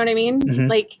 you know what I mean?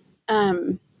 Like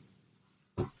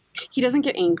he doesn't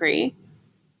get angry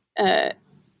at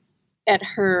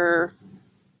her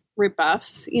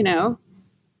rebuffs, you know.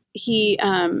 He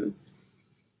I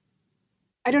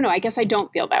don't know, I guess I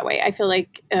don't feel that way. I feel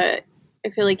like it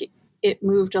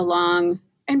moved along,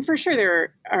 and for sure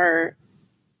there are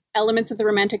elements of the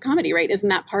romantic comedy, right? Isn't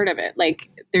that part of it? Like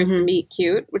there's the meet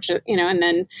cute, which, you know, and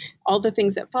then all the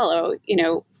things that follow, you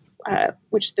know,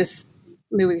 which this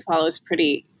movie follows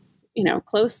pretty, you know,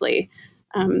 closely.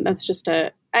 That's just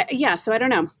so I don't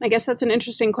know. I guess that's an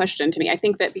interesting question to me. I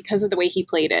think that because of the way he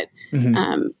played it,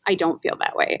 I don't feel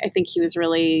that way. I think he was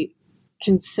really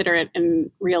considerate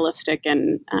and realistic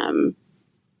and,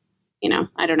 you know,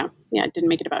 I don't know. Yeah, it didn't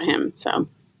make it about him. So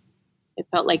it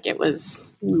felt like it was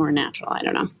more natural. I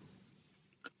don't know.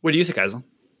 What do you think, Aisling?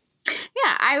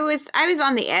 Yeah, I was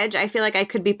on the edge. I feel like I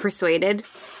could be persuaded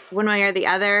one way or the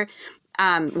other.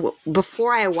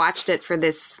 Before I watched it for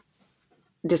this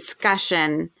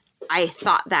discussion, I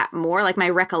thought that more. Like my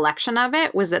recollection of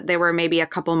it was that there were maybe a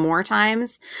couple more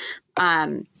times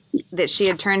that she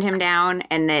had turned him down,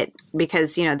 and that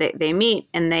because, you know, they meet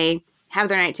and they have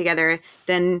their night together.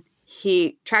 Then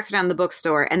he tracks her down to the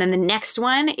bookstore. And then the next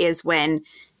one is when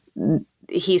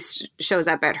he shows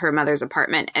up at her mother's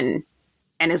apartment and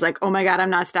is like, oh my God, I'm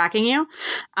not stalking you.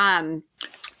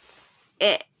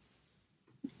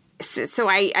 So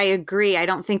I agree. I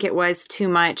don't think it was too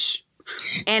much.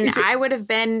 And I would have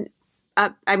been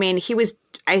up. I mean, he was,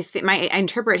 I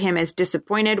interpret him as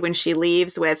disappointed when she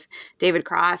leaves with David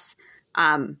Cross.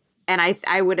 And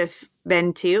I would have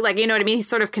been too, like, you know what I mean? He's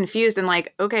sort of confused and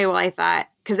like, okay, well, I thought,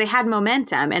 because they had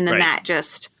momentum and then that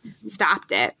just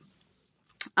stopped it.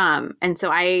 And so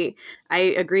I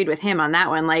agreed with him on that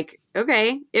one. Like,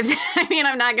 okay,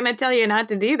 I'm not going to tell you not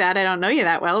to do that. I don't know you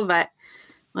that well, but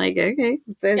like, okay.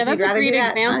 Yeah, that's a great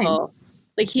example.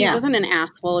 Like, he wasn't an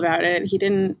asshole about it. He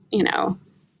didn't,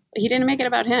 he didn't make it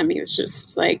about him. He was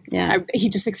just like, he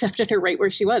just accepted her right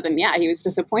where she was. And he was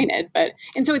disappointed.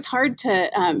 And so it's hard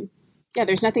to,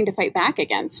 there's nothing to fight back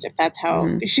against if that's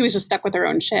how she was just stuck with her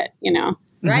own shit,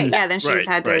 Right. Yeah. Then she's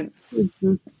had to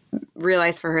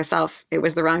realize for herself it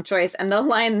was the wrong choice. And the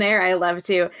line there I love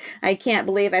too. I can't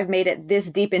believe I've made it this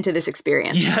deep into this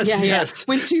experience. Yes.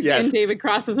 When she's in David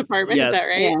Cross's apartment, is that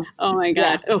right? Yeah. Oh my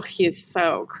God. Yeah. Oh, he's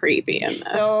so creepy in this.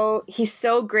 So he's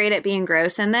so great at being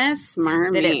gross in this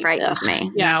Smarmy. that it frightens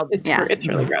me. Yeah. It's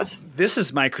really gross. This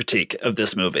is my critique of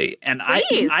this movie. And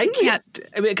I can't,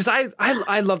 because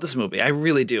I love this movie. I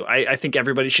really do. I think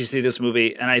everybody should see this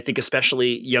movie. And I think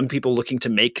especially young people looking to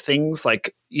make things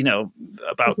like,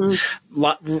 about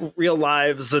real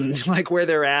lives and like where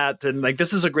they're at. And like,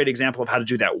 this is a great example of how to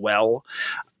do that well.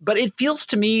 But it feels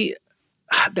to me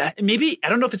that maybe, I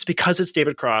don't know if it's because it's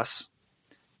David Cross,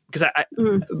 because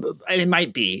it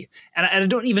might be. And I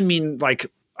don't even mean like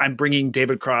I'm bringing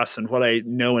David Cross and what I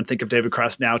know and think of David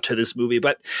Cross now to this movie,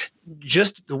 but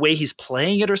just the way he's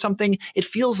playing it or something, it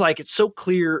feels like it's so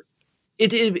clear.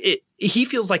 He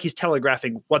feels like he's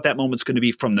telegraphing what that moment's going to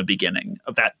be from the beginning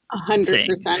of that 100%. thing.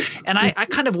 And I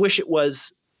kind of wish it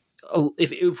was,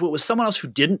 if it was someone else who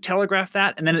didn't telegraph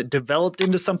that, and then it developed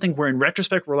into something where in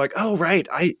retrospect we're like, oh right,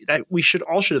 we should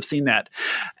have seen that.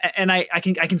 And I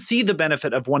can see the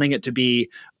benefit of wanting it to be,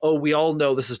 oh, we all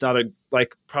know this is not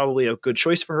probably a good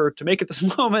choice for her to make at this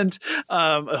moment.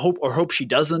 I hope she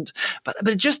doesn't. But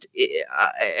it just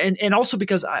and also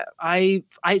because I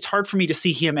it's hard for me to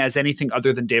see him as anything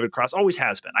other than David Cross. Always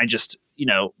has been. I just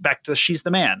back to She's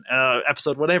the Man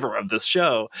episode whatever of this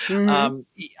show.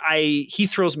 He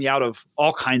throws me out of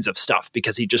all kinds of stuff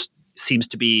because he just seems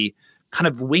to be kind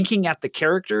of winking at the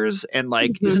characters and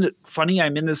like, isn't it funny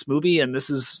I'm in this movie and this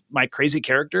is my crazy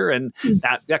character? And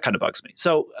that kind of bugs me.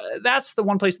 So that's the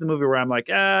one place in the movie where I'm like,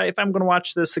 if I'm going to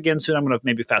watch this again soon, I'm going to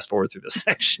maybe fast forward through this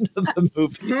section of the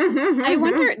movie. I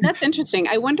wonder, that's interesting.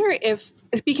 I wonder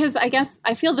because I guess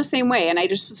I feel the same way. And I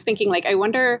just was thinking like, I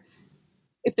wonder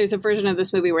if there's a version of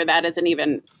this movie where that isn't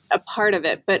even a part of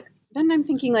it. But then I'm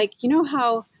thinking like,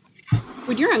 how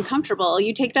when you're uncomfortable,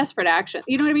 you take desperate action.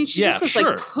 You know what I mean? She just was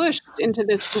like pushed into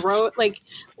this growth,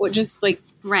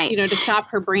 to stop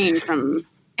her brain from.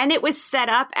 And it was set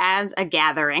up as a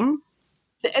gathering.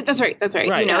 That's right.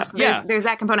 Right. So there's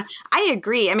that component. I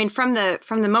agree. I mean, from the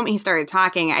moment he started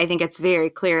talking, I think it's very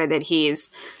clear that he's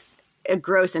a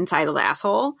gross, entitled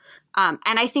asshole. And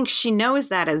I think she knows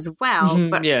that as well.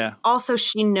 But also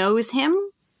she knows him.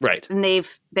 Right. And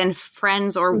they've been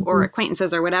friends or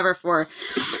acquaintances or whatever for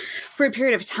a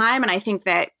period of time. And I think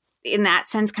that in that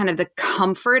sense, kind of the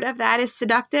comfort of that is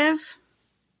seductive.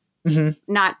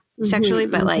 Not sexually,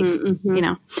 but like, and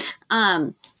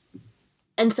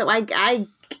so I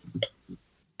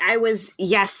was,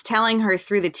 telling her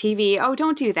through the TV, oh,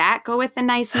 don't do that. Go with the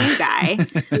nice new guy.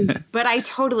 But I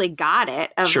totally got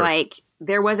it of like,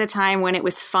 there was a time when it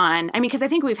was fun. I mean, because I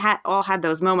think we've all had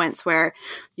those moments where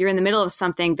you're in the middle of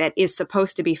something that is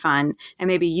supposed to be fun and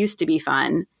maybe used to be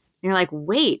fun. And you're like,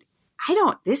 wait,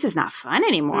 this is not fun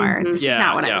anymore. This is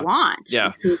not what I want.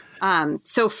 Yeah.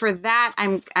 So for that,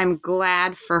 I'm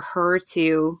glad for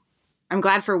I'm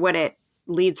glad for what it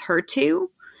leads her to.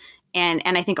 And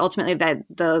I think ultimately that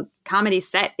the comedy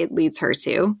set it leads her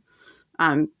to,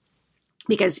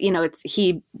 because,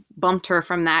 he bumped her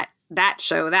from that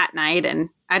show that night. And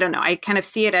I don't know, I kind of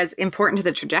see it as important to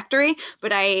the trajectory,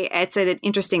 but it's an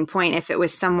interesting point. If it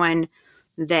was someone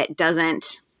that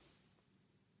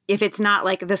if it's not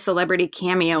like the celebrity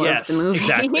cameo of the movie.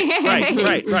 Exactly.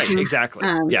 Right. Exactly.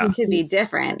 It could be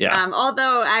different. Yeah.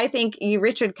 Although I think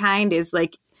Richard Kind is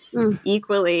like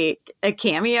equally a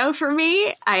cameo for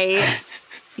me. I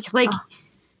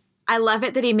love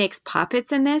it that he makes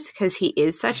puppets in this because he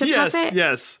is such a puppet.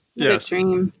 Yes.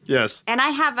 Dream. Yes. And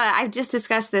I've just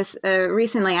discussed this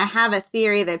recently. I have a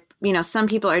theory that some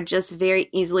people are just very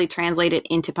easily translated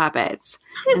into puppets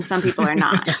and some people are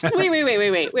not.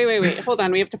 Wait. Hold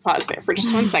on. We have to pause there for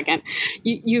just 1 second.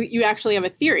 You actually have a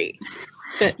theory.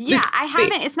 I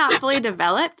haven't. It's not fully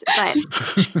developed, but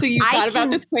so you've thought about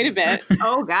this quite a bit.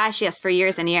 Oh gosh, yes, for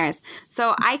years and years.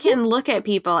 So I can look at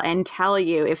people and tell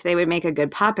you if they would make a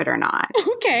good puppet or not.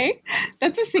 Okay,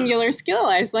 that's a singular skill,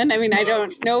 Iceland. I mean, I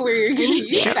don't know where you're going to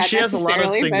use that. She has a lot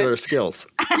of singular skills.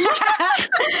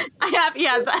 I have,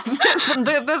 yeah.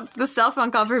 The cell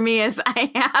phone call for me is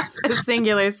I have a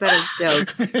singular set of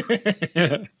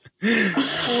skills.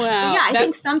 Wow. I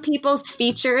think some people's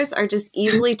features are just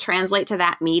easily translate to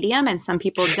that medium and some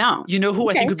people don't. You know who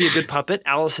I think would be a good puppet?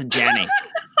 Allison Janney.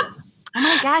 Oh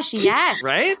my gosh, yes.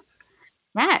 Right?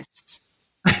 Yes.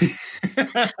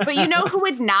 But you know who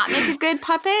would not make a good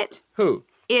puppet? Who?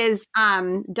 Is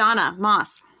Donna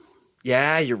Moss.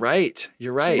 Yeah, you're right.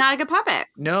 You're right. She's not a good puppet.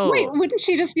 No. Wait, wouldn't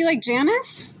she just be like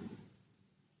Janice?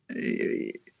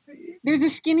 There's a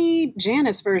skinny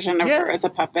Janice version of her as a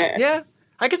puppet. Yeah.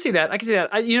 I can see that.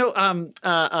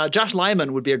 Josh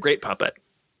Lyman would be a great puppet.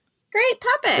 Great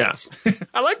puppet. Yeah.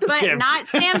 I like this game. But not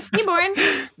Sam Seaborn.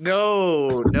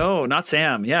 No, not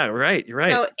Sam. Yeah, right. You're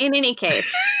right. So in any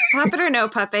case, puppet or no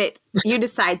puppet, you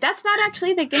decide. That's not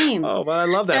actually the game. Oh, but I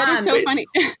love that. That is so funny.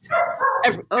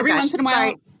 Every once in a while.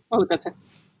 Sorry. Oh, that's it.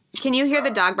 Can you hear the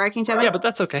dog barking, Toby? Yeah, but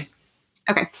that's okay.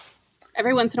 Okay.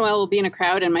 Every once in a while we'll be in a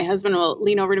crowd and my husband will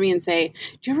lean over to me and say,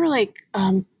 do you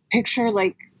ever picture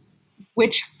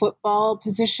which football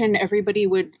position everybody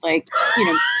would No,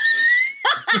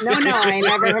 I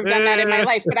never have done that in my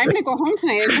life. But I'm going to go home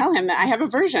tonight and tell him that I have a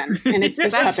version, and it's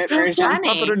this puppet version. Funny.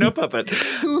 Puppet or no puppet?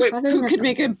 Who could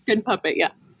make a good puppet? Yeah.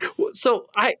 So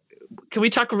can we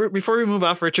talk before we move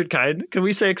off Richard Kind? Can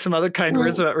we say some other kind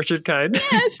words about Richard Kind?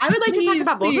 Yes, I would like to talk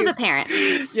about both of the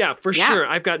parents. Yeah, for sure.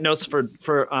 I've got notes for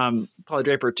Polly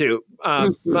Draper too.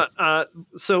 But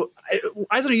so,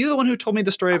 Eisen, are you the one who told me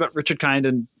the story about Richard Kind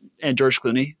and George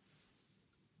Clooney?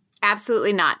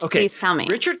 Absolutely not. Okay. Please tell me.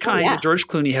 Richard Kind and George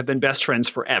Clooney have been best friends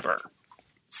forever.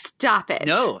 Stop it.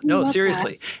 No,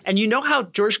 seriously. That. And you know how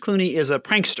George Clooney is a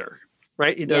prankster,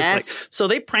 right? He does so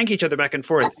they prank each other back and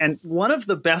forth. And one of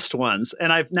the best ones,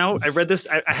 and I read this,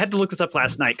 I had to look this up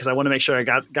last night because I want to make sure I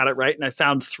got it right. And I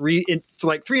found three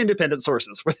independent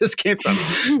sources where this came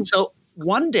from. So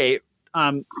one day,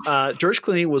 George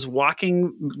Clooney was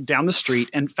walking down the street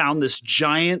and found this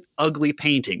giant, ugly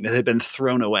painting that had been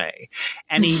thrown away,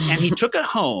 and he took it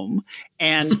home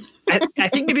and I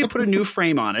think maybe put a new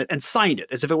frame on it and signed it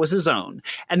as if it was his own,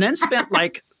 and then spent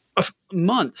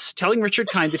months telling Richard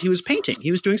Kind that he was painting.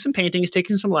 He was doing some painting. He's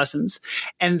taking some lessons,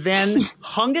 and then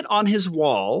hung it on his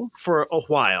wall for a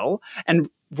while. And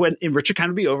when Richard Kind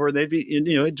would be over, they'd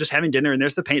be just having dinner, and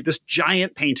there's this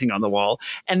giant painting on the wall,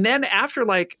 and then after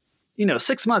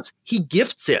 6 months, he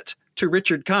gifts it to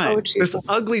Richard Kind, this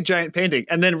ugly giant painting.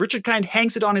 And then Richard Kind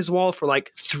hangs it on his wall for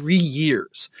 3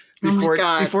 years before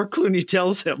Clooney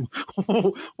tells him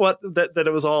that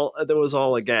it was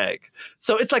all a gag.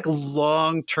 So it's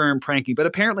long-term pranking, but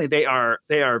apparently they are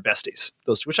besties,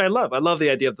 which I love. I love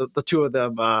the idea of the two of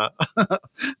them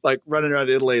running around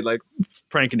Italy,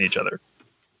 pranking each other.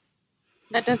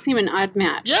 That does seem an odd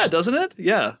match. Yeah, doesn't it?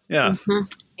 Yeah. Mm-hmm.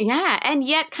 Yeah, and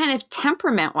yet kind of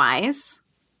temperament-wise,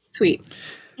 sweet.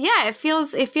 Yeah, it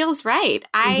feels right.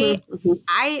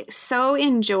 I so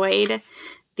enjoyed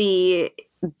the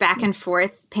back and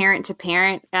forth, parent to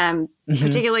parent,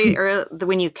 particularly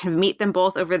when you can meet them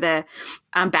both over the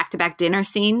back-to-back dinner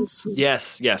scenes.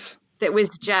 Yes. That was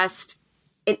just,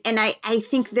 and I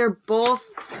think they're both.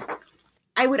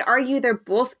 I would argue they're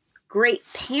both great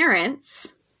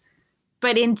parents,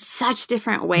 but in such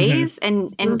different ways,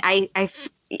 and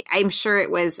I'm sure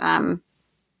it was,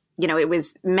 it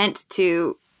was meant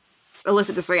to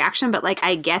elicit this reaction, but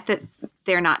I get that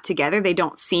they're not together. They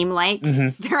don't seem like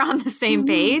they're on the same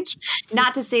page.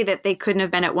 Not to say that they couldn't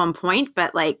have been at one point,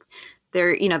 but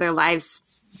their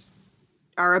lives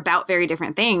are about very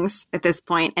different things at this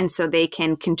point, and so they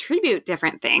can contribute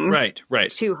different things right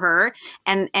to her,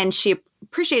 and she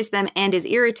appreciates them and is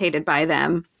irritated by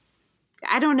them.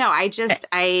 I don't know. I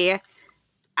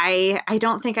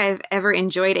don't think I've ever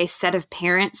enjoyed a set of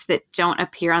parents that don't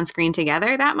appear on screen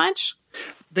together that much.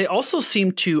 They also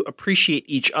seem to appreciate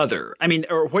each other. I mean,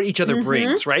 or what each other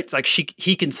brings, right?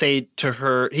 He can say to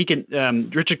her,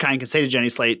 Richard Kind can say to Jenny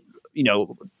Slate,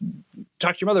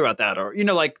 talk to your mother about that, or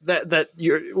that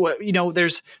you're,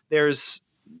 there's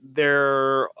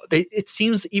it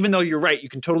seems, even though you're right, you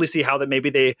can totally see how that maybe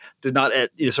they did not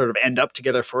sort of end up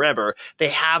together forever. They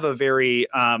have a very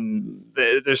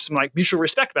there's some like mutual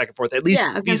respect back and forth. At least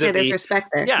I was gonna say there's respect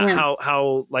there. Yeah,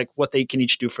 how like what they can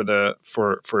each do for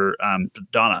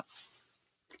Donna.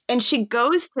 And she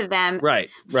goes to them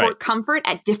for comfort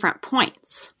at different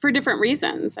points. For different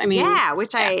reasons. I mean,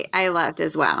 which I loved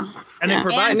as well. And they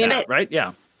provide that, right?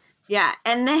 Yeah. Yeah.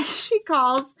 And then she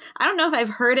calls, I don't know if I've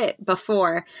heard it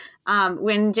before.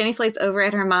 When Jenny Slate's over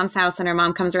at her mom's house and her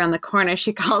mom comes around the corner,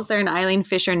 she calls her an Eileen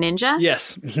Fisher ninja.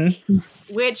 Yes. Mm-hmm.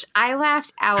 Which I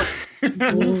laughed out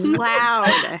loud.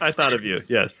 I thought of you.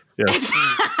 Yes.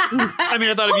 I mean,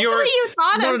 I thought of your. Hopefully you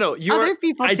thought of other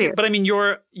people too. But I mean,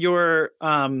 your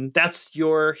that's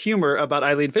your humor about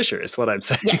Eileen Fisher is what I'm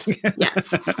saying.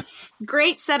 Yes.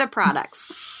 Great set of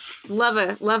products. Love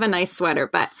a nice sweater,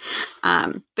 but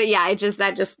yeah,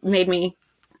 that just made me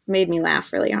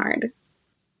laugh really hard.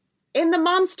 And the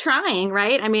mom's trying,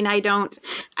 right? I mean, I don't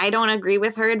agree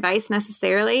with her advice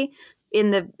necessarily in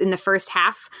the first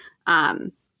half,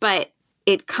 but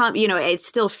it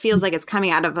still feels like it's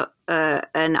coming out of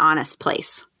an honest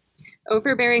place.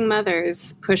 Overbearing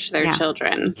mothers push their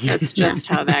children. That's just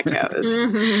how that goes.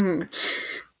 Mm-hmm.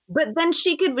 But then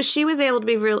she was able to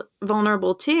be real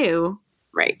vulnerable too.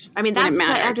 Right. I mean,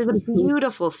 that is a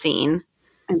beautiful scene.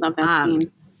 I love that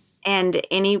scene. And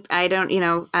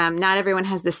not everyone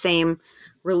has the same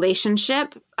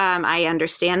relationship. I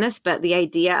understand this, but the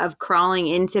idea of crawling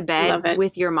into bed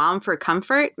with your mom for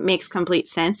comfort makes complete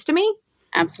sense to me.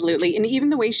 Absolutely. And even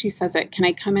the way she says it, can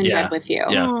I come in bed with you?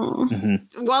 Yeah.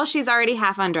 Mm-hmm. Well, she's already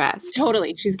half undressed.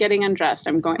 Totally. She's getting undressed.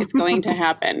 it's going to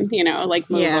happen, like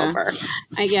move over.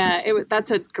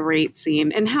 That's a great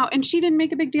scene. And she didn't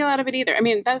make a big deal out of it either. I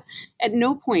mean, that at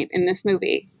no point in this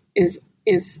movie is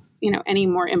any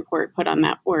more import put on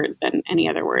that word than any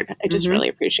other word. I just really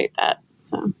appreciate that.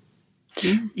 So.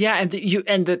 Yeah.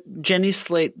 And the Jenny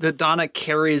Slate, the Donna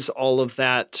carries all of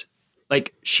that.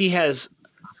 Like she has,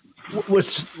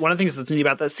 what's one of the things that's neat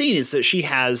about that scene is that she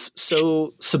has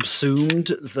so subsumed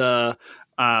the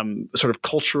sort of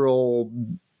cultural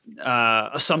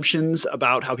assumptions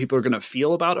about how people are going to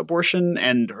feel about abortion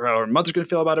and how her mother's going to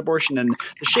feel about abortion and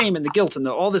the shame and the guilt and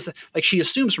all this. Like she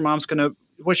assumes her mom's going to,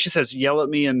 what she says, yell at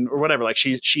me or whatever. Like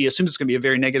she assumes it's going to be a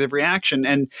very negative reaction.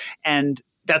 And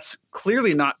that's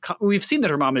clearly not. We've seen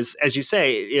that her mom is, as you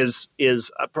say,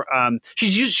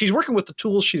 she's working with the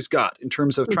tools she's got in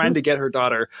terms of trying to get her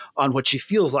daughter on what she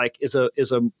feels like is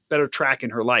a better track in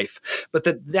her life. But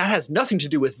that has nothing to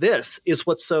do with this. Is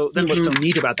what's so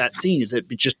neat about that scene is it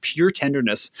just pure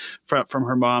tenderness from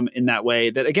her mom in that way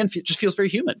that again just feels very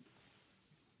human.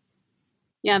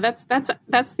 Yeah, that's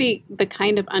the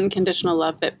kind of unconditional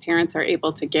love that parents are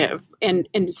able to give and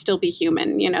still be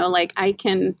human. Like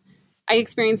I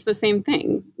experience the same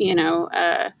thing,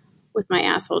 with my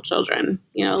asshole children,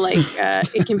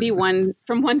 it can be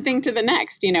from one thing to the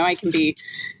next, I can be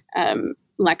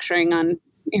lecturing on,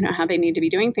 how they need to be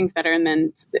doing things better. And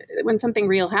then when something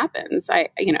real happens,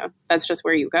 that's just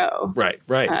where you go. Right.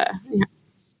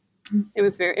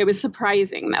 It was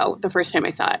surprising though. The first time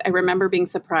I saw it, I remember being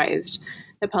surprised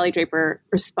that Polly Draper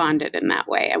responded in that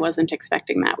way. I wasn't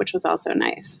expecting that, which was also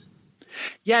nice.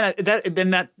 Yeah,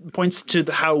 that points to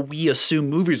how we assume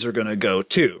movies are going to go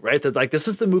too, right? That like this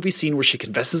is the movie scene where she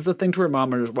confesses the thing to her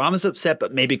mom, and her mom is upset,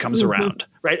 but maybe comes around,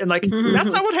 right? And like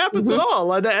that's not what happens at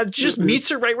all. And she just meets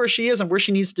her right where she is and where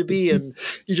she needs to be, and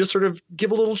you just sort of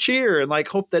give a little cheer and like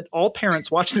hope that all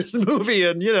parents watch this movie,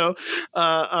 and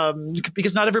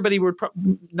because not everybody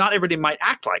might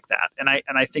act like that, and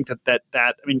I think that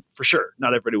I mean for sure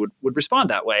not everybody would respond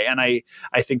that way, and I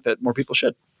think that more people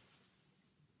should.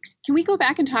 Can we go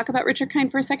back and talk about Richard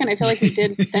Kind for a second? I feel like we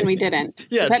did, then we didn't.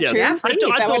 Yes. True? Yeah, I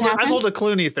told a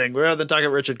Clooney thing rather than talking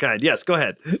about Richard Kind. Yes, go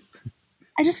ahead.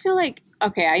 I just feel like,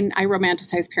 okay, I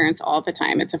romanticize parents all the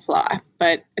time. It's a flaw,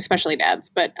 but especially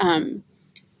dads. But,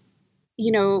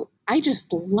 I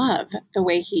just love the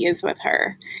way he is with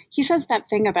her. He says that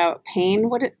thing about pain.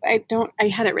 I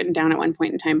had it written down at one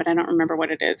point in time, but I don't remember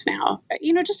what it is now.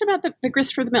 Just about the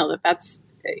grist for the mill, that's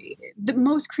the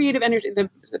most creative energy,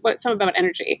 some about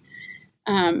energy.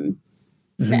 The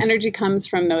energy comes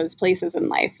from those places in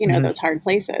life, those hard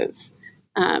places.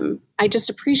 I just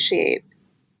appreciate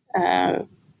that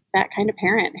kind of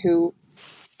parent who,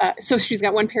 so she's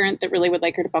got one parent that really would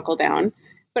like her to buckle down,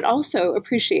 but also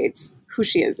appreciates who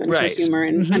she is and her humor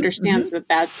and understands that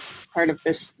that's part of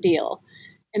this deal.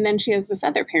 And then she has this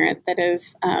other parent that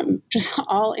is just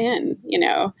all in,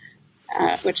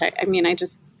 which I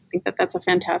just think that that's a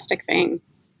fantastic thing.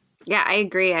 Yeah, I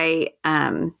agree.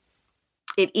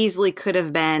 It easily could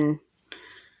have been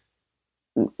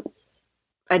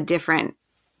a different,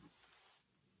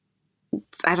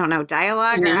 I don't know,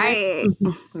 dialogue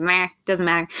doesn't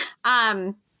matter.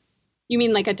 You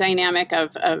mean like a dynamic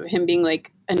of him being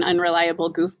like an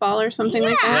unreliable goofball or something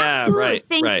like that? Yeah, Absolutely. right.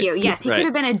 Thank right, you. Yes, he could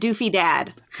have been a doofy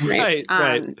dad. Right.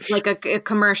 Like a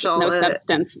commercial. No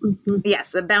substance.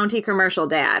 Yes, the Bounty commercial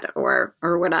dad or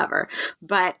whatever.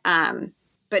 But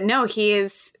no, he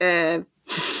is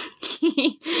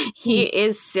he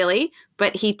is silly,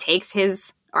 but he takes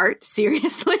his art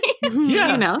seriously.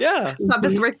 Yeah, you know, yeah.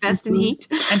 puppets work best in heat,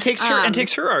 And takes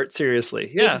her art seriously.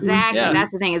 Yeah, exactly. Yeah.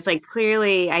 That's the thing. It's like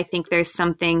clearly, I think there's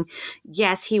something.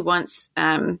 Yes, he wants,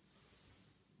 the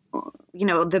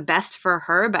best for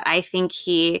her, but I think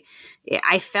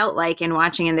I felt like in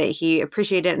watching him that he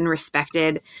appreciated and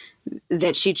respected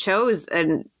that she chose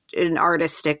an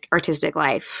artistic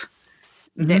life.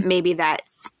 Mm-hmm. That maybe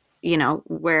that's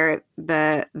where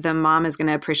the mom is going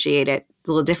to appreciate it a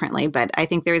little differently. But I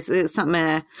think there's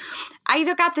something.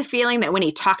 I got the feeling that when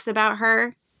he talks about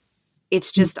her,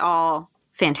 it's just all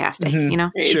fantastic.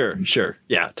 Mm-hmm. Sure.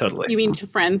 Yeah, totally. You mean to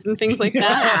friends and things like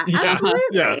that? Absolutely.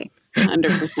 Yeah.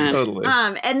 100%. Totally.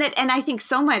 And I think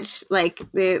so much like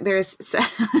there's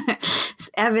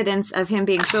evidence of him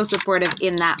being so supportive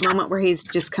in that moment where he's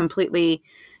just completely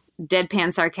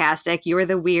deadpan sarcastic. You're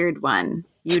the weird one.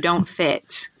 You don't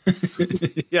fit.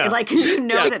 Yeah. Like, cause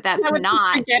that's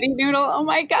not spaghetti noodle. Oh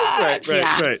my God.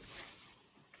 Right.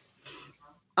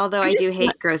 Although I do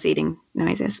hate gross eating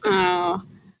noises. Oh,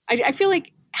 I feel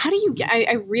like, how do you get,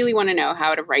 I really want to know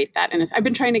how to write that. And I've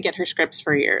been trying to get her scripts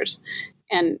for years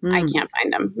and I can't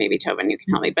find them. Maybe Tobin, you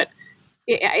can help me, but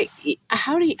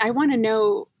I want to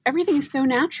know, everything is so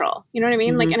natural. You know what I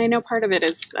mean? Mm-hmm. Like, and I know part of it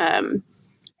is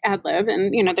ad lib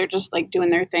and, they're just like doing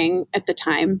their thing at the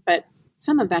time, but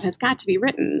some of that has got to be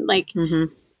written. Like,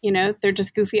 they're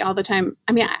just goofy all the time.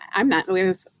 I mean, I'm not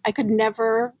with, I could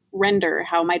never render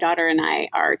how my daughter and I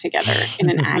are together in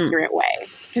an accurate way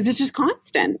because it's just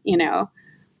constant,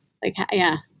 like,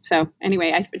 yeah. So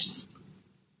anyway, I just,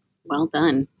 well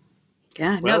done.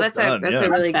 Yeah, that's a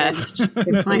really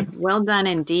good point. Well done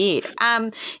indeed.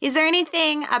 Is there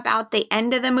anything about the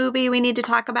end of the movie we need to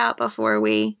talk about before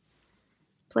we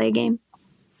play a game?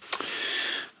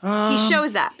 He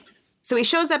shows up. So he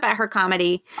shows up at her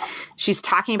comedy. She's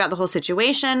talking about the whole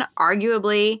situation.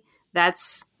 Arguably,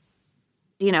 that's,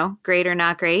 great or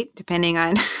not great, depending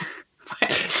on.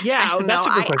 Yeah, that's a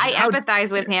good question. I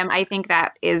empathize with him. I think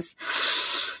that is,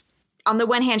 on the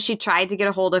one hand, she tried to get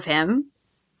a hold of him.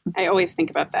 I always think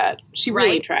about that. She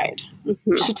really tried.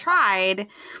 Mm-hmm. She tried,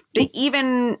 but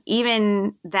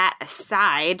even that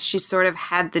aside, she sort of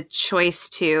had the choice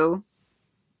to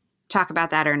talk about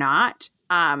that or not.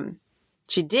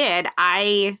 She did.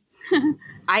 I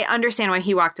understand why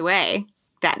he walked away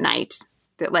that night.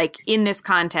 That, like, in this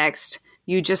context,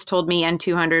 you just told me and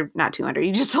not 200,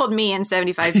 you just told me and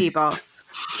 75 people.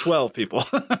 12 people.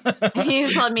 You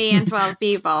just told me and 12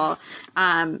 people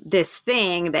this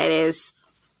thing that is,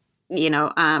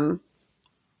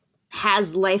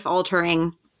 has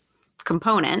life-altering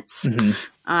components.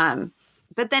 Mm-hmm.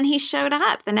 But then he showed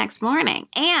up the next morning.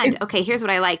 And, okay, here's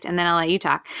what I liked, and then I'll let you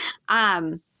talk.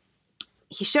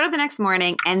 He showed up the next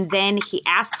morning, and then he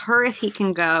asks her if he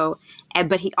can go,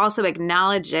 but he also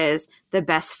acknowledges the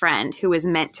best friend who was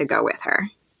meant to go with her.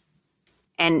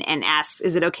 And asks,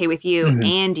 is it okay with you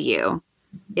and you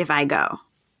if I go?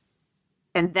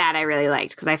 And that I really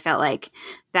liked, because I felt like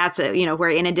that's where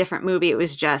in a different movie, it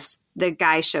was just the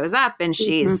guy shows up and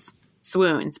she's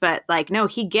swoons. But like, no,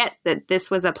 he gets that this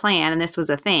was a plan and this was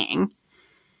a thing.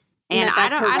 And I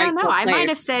don't know. I might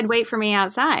have said, wait for me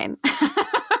outside.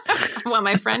 I want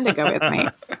my friend to go with me.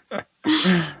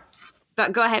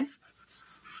 But go ahead.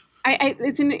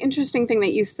 It's an interesting thing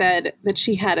that you said that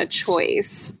she had a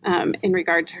choice in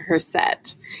regard to her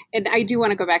set. And I do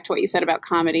want to go back to what you said about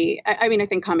comedy. I mean, I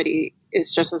think comedy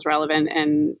is just as relevant.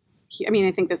 And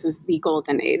I think this is the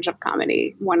golden age of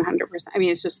comedy, 100%. I mean,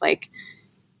 it's just like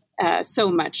so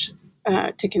much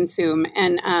to consume.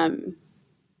 And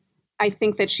I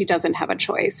think that she doesn't have a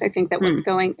choice. I think that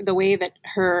the way that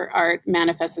her art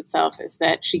manifests itself is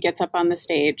that she gets up on the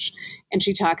stage and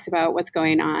she talks about what's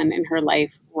going on in her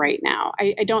life right now.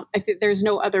 I think there's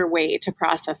no other way to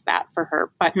process that for her,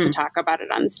 but to talk about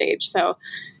it on stage. So,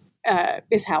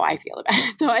 is how I feel about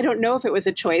it. So I don't know if it was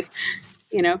a choice,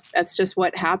 that's just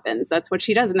what happens. That's what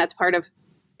she does. And that's part of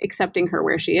accepting her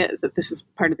where she is, that this is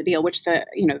part of the deal, which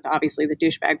obviously the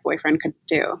douchebag boyfriend could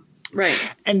do. Right.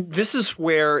 And this is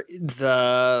where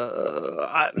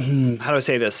how do I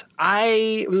say this?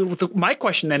 My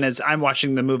question then as I'm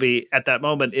watching the movie at that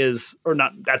moment is, or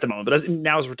not at the moment, but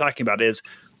now as we're talking about is,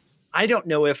 I don't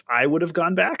know if I would have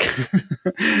gone back,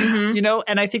 you know,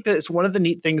 and I think that it's one of the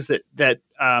neat things that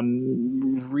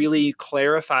really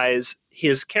clarifies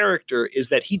his character is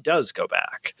that he does go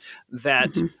back,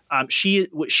 that she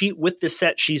with this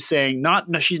set, she's saying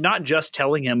she's not just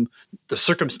telling him the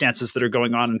circumstances that are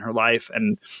going on in her life,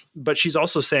 but she's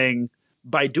also saying,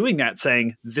 by doing that,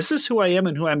 saying, this is who I am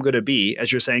and who I'm going to be,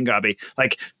 as you're saying, Gaaby,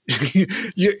 like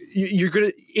you're going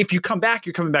to, if you come back,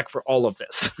 you're coming back for all of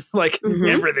this, like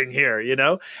everything here, you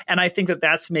know? And I think that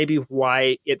that's maybe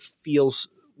why it feels,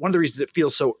 one of the reasons it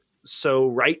feels so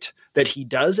right that he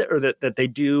does it, or that they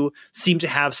do seem to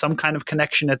have some kind of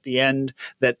connection at the end,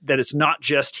 that it's not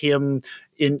just him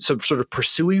in some sort of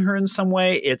pursuing her in some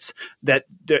way. It's that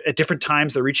at different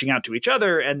times they're reaching out to each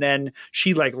other, and then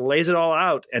she like lays it all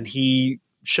out and he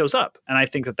shows up. And I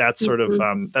think that that's sort of,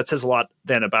 that says a lot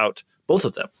then about both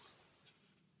of them.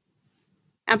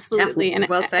 Absolutely. Yeah, and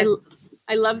well said.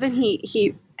 I love that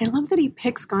I love that he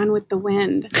picks Gone with the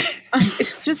Wind.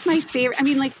 It's just my favorite. I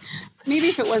mean, like, maybe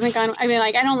if it wasn't Gone, I mean,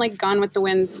 like, I don't like Gone with the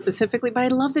Wind specifically, but I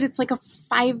love that it's like a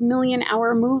 5 million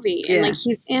hour movie and like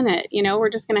he's in it, you know, we're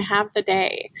just going to have the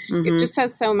day. It just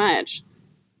says so much.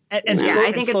 And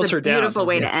I think it's a beautiful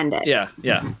way to end it. Yeah.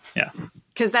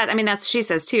 Because that's she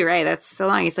says too, right? That's so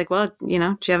long. He's like, well, you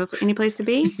know, do you have any place to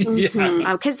be?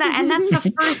 Because that's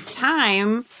the first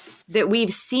time that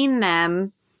we've seen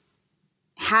them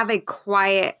have a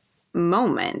quiet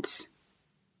moment,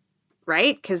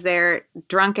 right? Because they're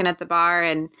drunken at the bar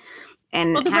and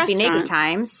happy naked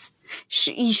times.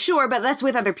 Sure, but that's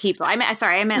with other people. I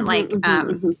meant like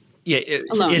alone.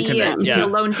 Intimate,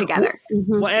 alone together.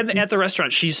 Well, and at the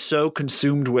restaurant, she's so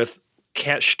consumed with,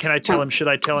 can I tell him? Should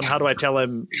I tell him? How do I tell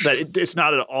him? That it's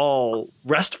not at all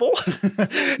restful.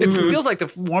 It feels like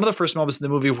one of the first moments in the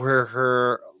movie where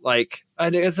her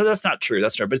that's not true.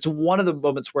 That's true. But it's one of the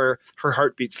moments where her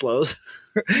heartbeat slows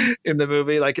in the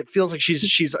movie. Like it feels like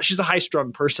she's a high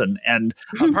strung person. And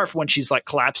apart from when she's like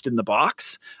collapsed in the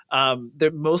box,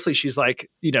 mostly she's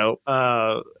like, you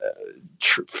know,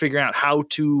 figuring out how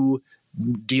to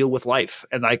deal with life.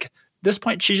 And like this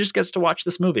point, she just gets to watch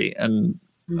this movie and,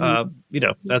 you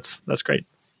know, that's great.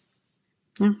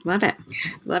 Yeah, love it.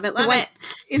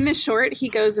 In the short, he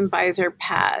goes and buys her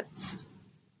pads.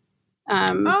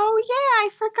 Oh yeah, I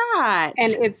forgot.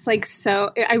 And it's like,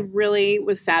 so I really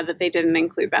was sad that they didn't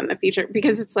include that in the feature,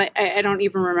 because it's like, I don't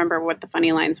even remember what the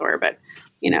funny lines were, but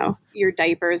you know, your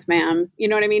diapers, ma'am, you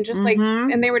know what I mean? Just like,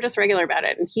 and they were just regular about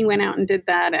it. And he went out and did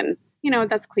that. And, you know,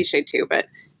 that's cliche too, but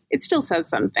it still says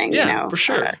something, yeah, you know, for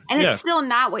sure. And it's still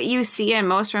not what you see in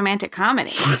most romantic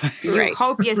comedies. You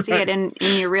hope you see it in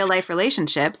your real life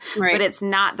relationship, but it's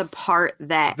not the part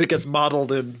that gets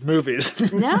modeled in movies.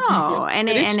 No, and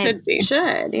it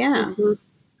should, yeah,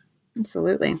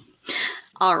 absolutely.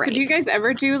 All right. So, do you guys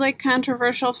ever do like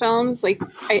controversial films, like,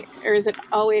 or is it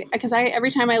always? Because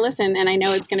every time I listen, and I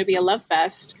know it's going to be a love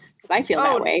fest, because I feel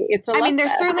that way. It's a. I mean,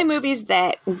 there's certainly movies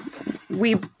that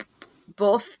we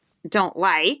both don't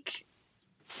like.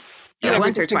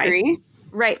 Once or twice,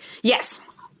 right? Yes.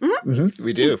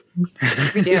 We do.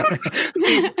 We do.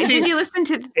 Did you listen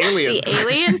to the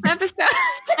Aliens episode?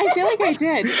 I feel like I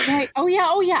did. Like, oh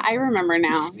yeah, I remember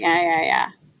now. Yeah.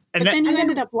 But then you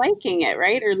ended up liking it,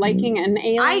 right? Or liking an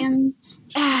Aliens.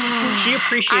 She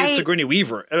appreciated Sigourney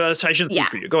Weaver. I shouldn't speak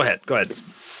for you. Go ahead.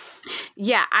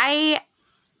 Yeah, I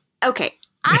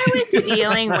was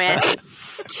dealing with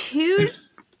two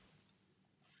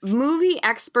movie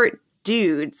expert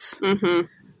dudes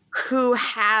who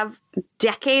have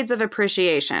decades of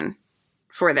appreciation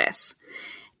for this.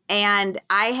 And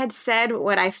I had said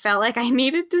what I felt like I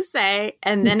needed to say.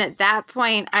 And then at that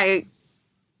point, I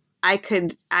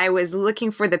was looking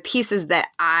for the pieces that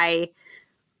I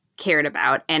cared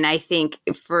about. And I think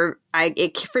for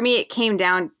me, it came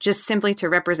down just simply to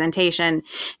representation.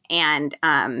 And,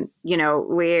 you know,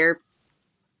 we're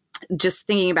just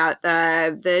thinking about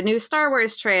the new Star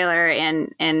Wars trailer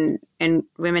and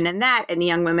women in that, and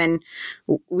young women,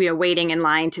 we are waiting in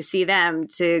line to see them,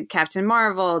 to Captain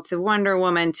Marvel, to Wonder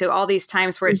Woman, to all these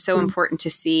times where it's so important to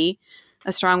see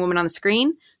a strong woman on the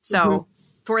screen. So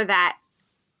for that,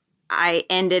 I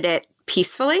ended it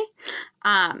peacefully.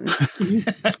 And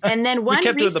then one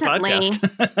recently,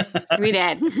 we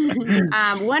did.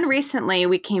 One recently,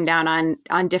 we came down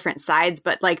on different sides,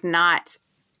 but like not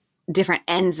different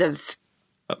ends of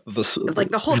like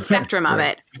the whole spectrum of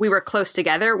it. We were close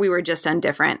together. We were just on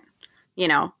different, you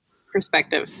know,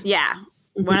 perspectives. Yeah.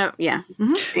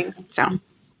 So,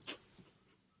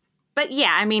 but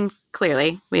yeah, I mean,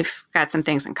 clearly we've got some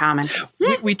things in common.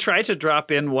 We try to drop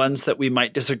in ones that we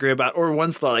might disagree about, or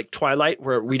ones like Twilight,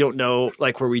 where we don't know,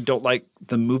 like where we don't like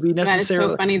the movie necessarily.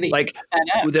 That is so funny that you like brought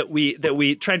that up. that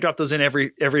we try and drop those in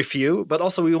every few, but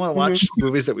also we want to watch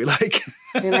movies that we like.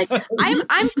 You're like,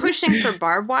 I'm pushing for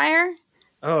Barbed Wire.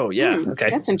 Oh yeah, okay,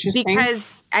 That's interesting.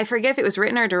 Because I forget if it was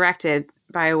written or directed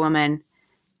by a woman.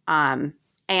 And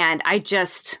I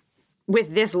just,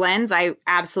 with this lens, I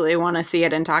absolutely want to see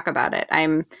it and talk about it.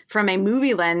 I'm from a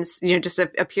movie lens, just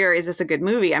a pure, is this a good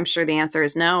movie? I'm sure the answer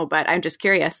is no, but I'm just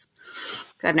curious.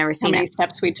 I've never seen How many it.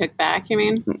 steps we took back, you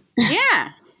mean?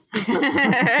 Yeah.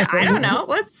 I don't know.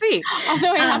 Let's see.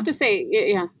 Although I have to say,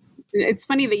 yeah, it's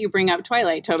funny that you bring up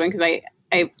Twilight, Tobin, because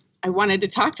I wanted to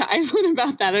talk to Aislinn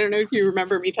about that. I don't know if you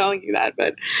remember me telling you that,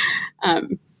 but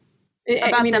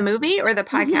about the movie or the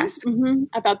podcast?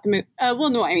 About the movie. Well,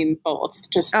 no, I mean both.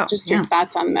 Just your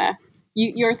thoughts on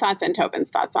your thoughts and Tobin's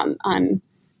thoughts on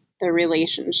the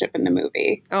relationship in the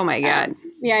movie. Oh my God.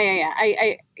 Yeah.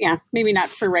 I maybe not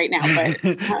for right now,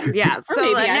 but yeah. So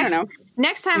maybe, I don't know.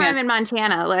 Next time I'm in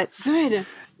Montana, let's have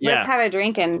a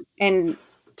drink and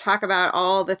talk about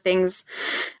all the things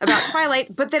about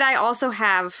Twilight, but that I also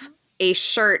have a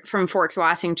shirt from Forks,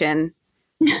 Washington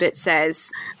that says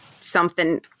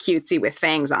something cutesy with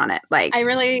fangs on it. Like,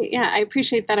 I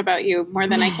appreciate that about you more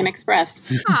than I can express.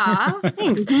 Aw,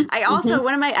 thanks. I also,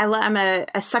 I'm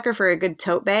a sucker for a good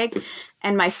tote bag,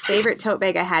 and my favorite tote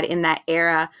bag I had in that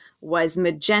era was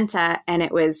magenta, and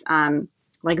it was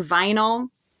like vinyl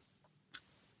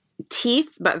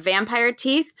teeth, but vampire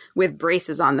teeth with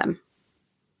braces on them.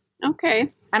 Okay.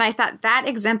 And I thought that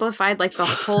exemplified like the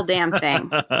whole damn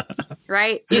thing,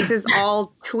 right? This is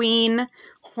all tween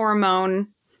hormone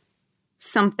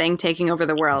something taking over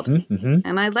the world.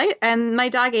 And my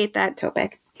dog ate that tote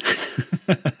bag.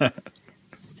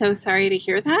 So sorry to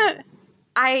hear that.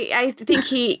 I think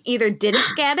he either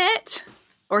didn't get it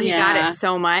or he got it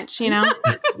so much, in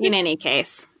any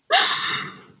case.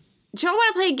 Do y'all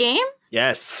want to play a game?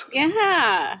 Yes.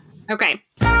 Yeah. Okay.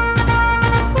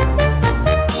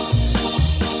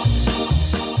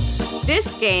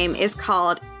 This game is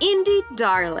called Indie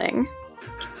Darling.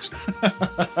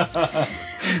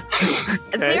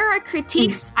 There are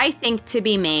critiques, I think, to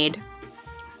be made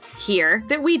here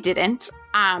that we didn't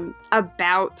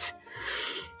about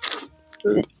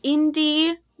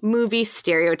indie movie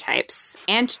stereotypes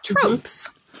and tropes.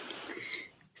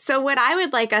 So what I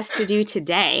would like us to do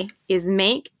today is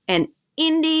make an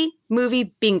indie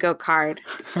movie bingo card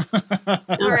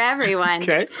for everyone.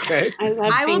 Okay.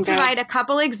 I will provide a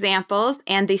couple examples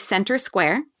and the center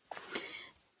square,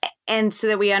 and so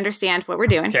that we understand what we're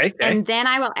doing. Okay. And then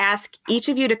I will ask each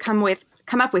of you to come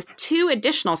up with 2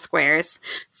 additional squares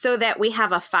so that we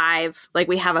have a 5, like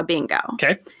we have a bingo.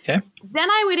 Okay. Then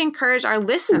I would encourage our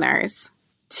listeners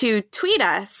to tweet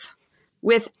us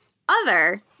with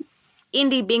other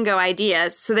indie bingo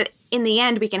ideas so that in the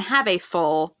end we can have a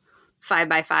full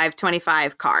 5x5,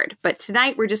 25 card. But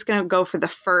tonight we're just going to go for the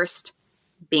first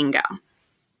bingo.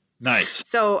 Nice.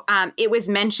 So it was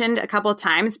mentioned a couple of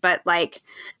times, but like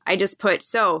I just put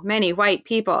so many white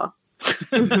people.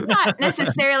 Not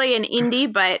necessarily an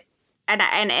indie, but and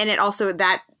it also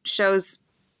that shows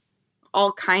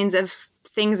all kinds of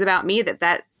things about me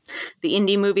that the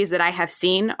indie movies that I have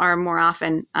seen are more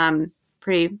often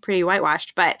pretty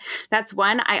whitewashed. But that's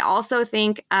one. I also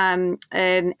think an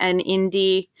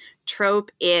indie trope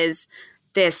is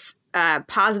this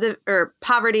positive or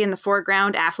poverty in the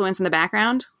foreground, affluence in the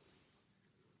background.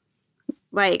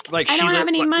 Like I don't have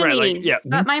any money,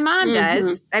 but my mom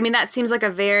does. I mean, that seems like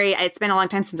it's been a long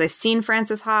time since I've seen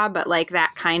Frances Ha, but like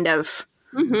that kind of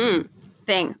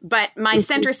thing. But my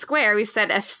center square, we've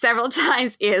said several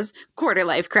times, is quarter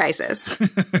life crisis.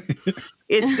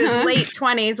 It's this late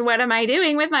 20s. What am I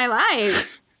doing with my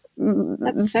life?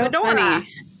 That's so funny.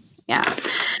 Yeah.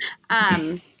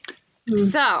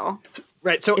 So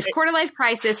if quarter life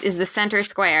crisis is the center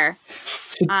square,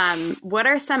 what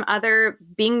are some other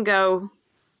bingo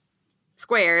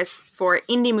squares for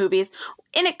indie movies?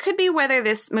 And it could be whether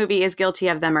this movie is guilty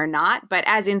of them or not, but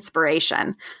as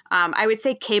inspiration. I would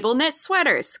say cable knit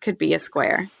sweaters could be a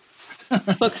square.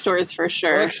 Bookstores for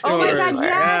sure. Oh my God,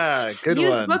 yes! Yeah, good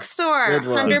Use one. bookstore,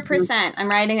 100%. I'm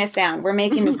writing this down. We're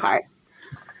making this card.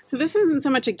 So this isn't so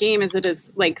much a game as it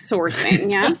is like sourcing,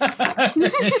 yeah? It's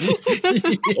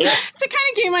the kind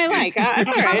of game I like. How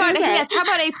about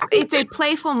it's a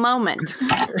playful moment?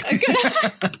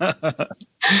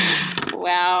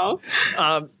 Wow.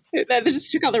 That just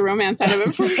took all the romance out of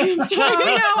it for me. Oh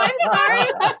no, I'm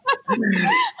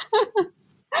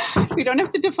sorry. We don't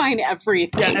have to define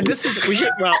everything. Yeah, and this is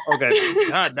okay.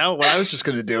 God, now what I was just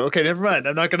going to do. Okay, never mind.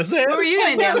 I'm not going to say it. What were you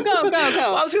going to do? Go.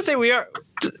 Well, I was going to say we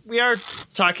are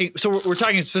talking. So we're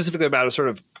talking specifically about a sort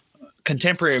of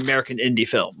contemporary American indie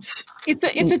films. It's a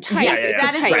type. Yes,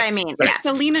 that is what I mean. It's Yes.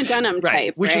 the Lena Dunham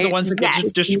type, Which are the ones that get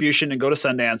Yes. distribution and go to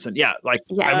Sundance and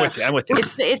I'm with you.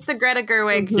 It's the Greta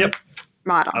Gerwig Yep.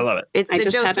 model. I love it. It's I the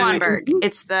just Joe had an Swanberg. idea.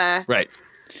 It's the Right.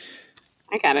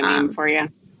 I got a name for you.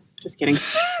 Just kidding.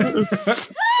 So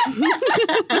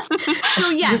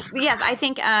yes, I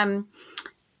think I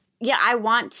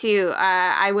want to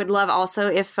I would love also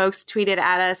if folks tweeted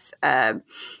at us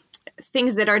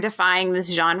things that are defying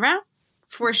this genre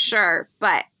for sure,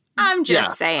 but I'm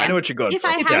just saying, I know what you're going if for.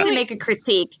 I had to make a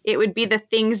critique, it would be the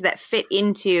things that fit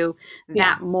into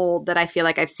that mold that I feel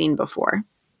like I've seen before.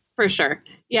 For sure.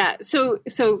 Yeah. So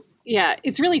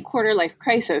it's really quarter life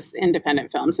crisis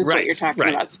independent films is what you're talking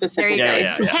about specifically.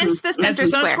 There you go. Hence the center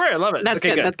square. I love it. That's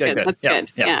okay, good. That's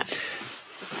good. Yeah.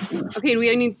 Okay.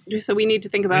 We need to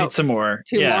think about we need some more.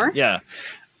 Two more. Yeah.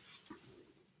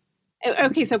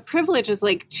 Okay. So privilege is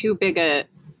like too big that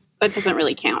doesn't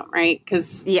really count, right?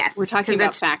 Because we're talking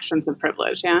about factions of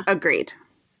privilege. Yeah. Agreed.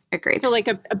 So like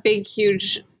a big,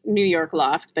 huge New York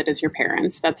loft that is your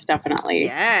parents. That's definitely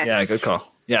Yeah. Good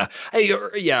call. Yeah. Hey,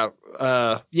 or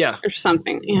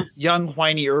something. Yeah. Young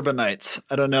whiny urbanites.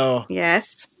 I don't know.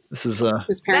 Yes. This is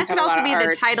whose parents that could also be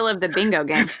the title of the bingo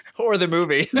game or the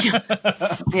movie.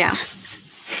 Yeah.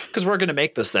 Because we're going to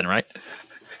make this then, right?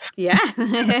 Yeah.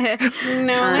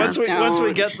 No. Once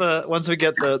we get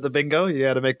the bingo, you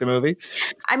got to make the movie.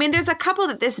 I mean, there's a couple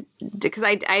that because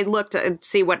I looked to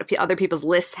see what other people's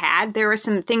lists had. There were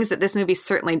some things that this movie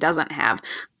certainly doesn't have.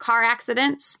 Car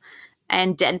accidents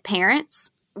and dead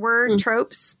parents were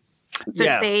tropes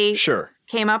that they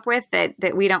came up with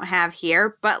that we don't have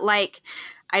here. But like,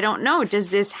 I don't know. Does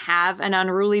this have an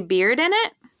unruly beard in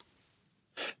it?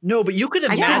 No, but you could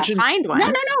imagine. I can't find one.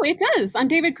 No, it does on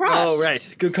David Cross. Oh, right.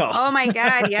 Good call. Oh my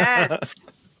God, yes.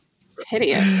 It's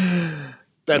hideous.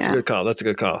 That's a good call. That's a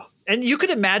good call. And you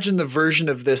could imagine the version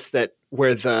of this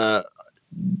where the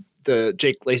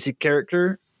Jake Lacey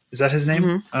character, is that his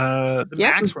name?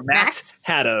 Mm-hmm. Max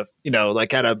had a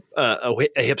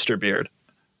hipster beard.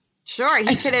 Sure,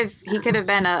 he could have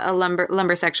been a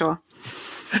lumbersexual.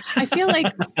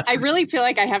 I really feel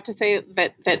like I have to say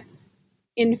that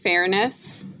in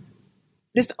fairness,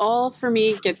 this all for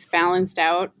me gets balanced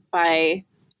out by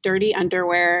dirty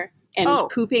underwear and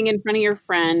pooping in front of your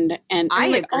friend and I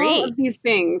like agree. all of these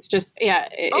things. Just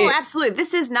absolutely.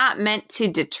 This is not meant to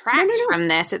detract from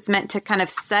this. It's meant to kind of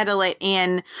settle it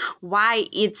in why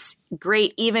it's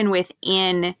great even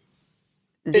within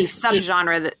the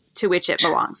subgenre to which it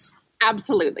belongs.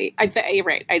 Absolutely. You're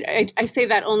right. I say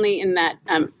that only in that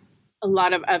a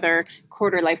lot of other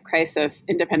quarter life crisis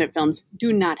independent films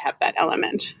do not have that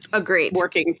element. Agreed.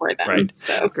 Working for them. Right.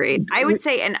 So agreed. I would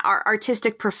say an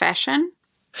artistic profession.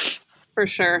 For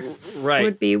sure. Right.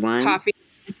 Would be one. Coffee.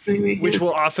 Which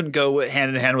will often go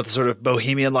hand in hand with the sort of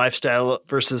bohemian lifestyle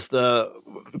versus the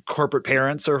corporate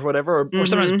parents or whatever, or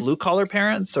sometimes blue collar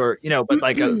parents or, but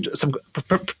like some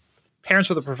parents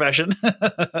with a profession.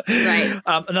 Right.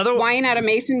 Another wine out of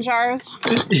mason jars.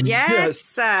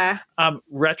 Yes.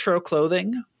 Retro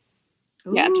clothing.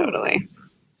 Ooh. Yeah, totally.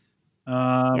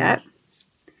 Yep.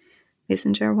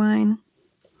 Mason jar wine.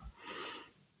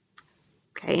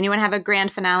 Okay. Anyone have a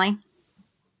grand finale?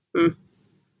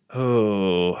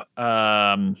 Oh,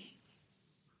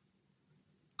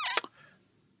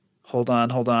 hold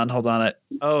on.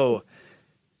 Oh,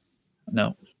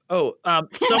 no. Oh,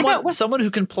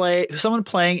 someone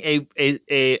playing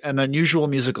an unusual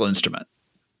musical instrument.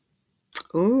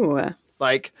 Ooh.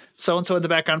 Like so-and-so in the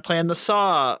background playing the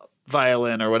saw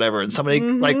violin or whatever, and somebody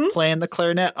like playing the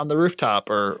clarinet on the rooftop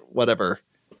or whatever.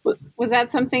 Was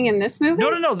that something in this movie?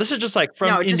 No. This is just like from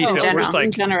indie film. General. Like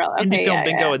in general. Okay, indie film yeah,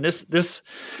 bingo. yeah. And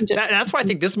that's why I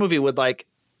think this movie would like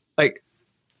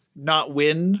not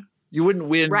win. You wouldn't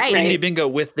win indie bingo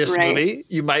with this movie.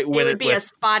 You might win it. Would be a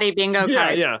spotty bingo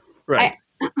card. Yeah. Right.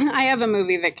 I have a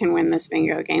movie that can win this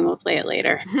bingo game. We'll play it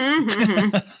later.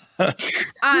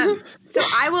 So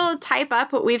I will type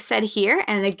up what we've said here.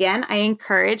 And again, I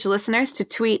encourage listeners to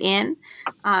tweet in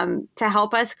to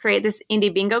help us create this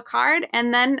indie bingo card.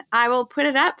 And then I will put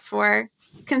it up for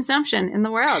consumption in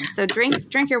the world. So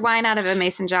drink your wine out of a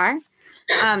mason jar.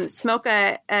 Smoke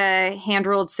a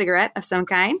hand-rolled cigarette of some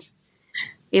kind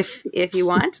if you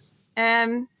want.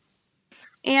 And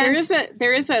there is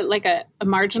a like a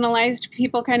marginalized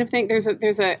people kind of thing. There's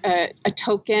a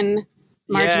token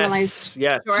marginalized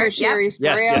tertiary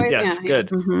story. Yes. Good.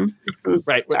 Mm-hmm.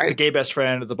 Right. Sorry. The gay best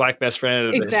friend, the black best friend,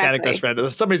 or the Hispanic best friend, or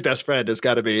somebody's best friend has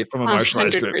got to be from a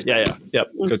marginalized 100%. Group. Yeah.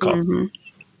 Yep. Good call. Mm-hmm.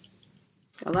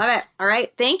 I love it. All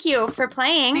right. Thank you for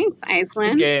playing. Thanks,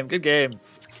 Aislinn. Good game.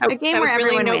 A game where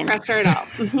everyone really wins. No pressure at all.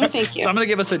 Mm-hmm. Thank you. So I'm going to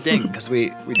give us a ding because we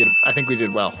did. I think we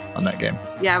did well on that game.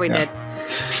 Yeah, we did.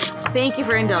 Thank you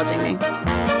for indulging me.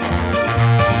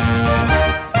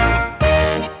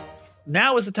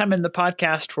 Now is the time in the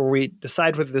podcast where we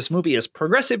decide whether this movie is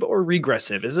progressive or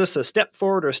regressive. Is this a step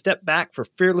forward or a step back for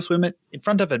fearless women in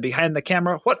front of and behind the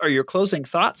camera? What are your closing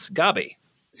thoughts, Gaaby?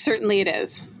 Certainly it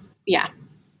is. Yeah.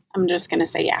 I'm just going to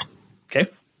say yeah. Okay.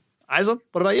 Aislinn,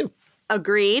 what about you?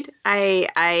 Agreed.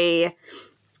 I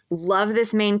love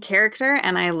this main character,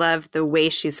 and I love the way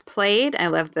she's played. I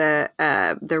love the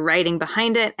writing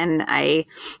behind it, and I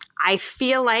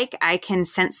feel like I can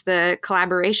sense the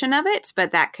collaboration of it,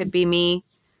 but that could be me,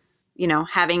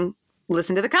 having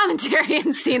listened to the commentary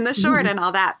and seen the short and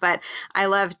all that. But I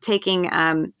love taking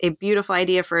a beautiful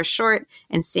idea for a short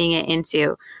and seeing it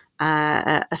into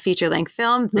a feature-length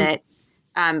film that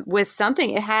was something.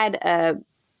 It had a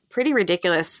pretty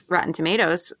ridiculous Rotten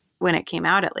Tomatoes when it came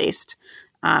out, at least.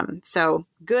 So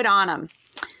good on them.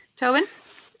 Tobin?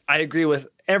 I agree with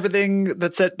everything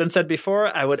that's been said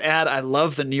before. I would add, I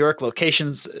love the New York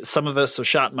locations. Some of us were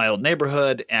shot in my old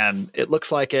neighborhood, and it looks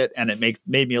like it, and it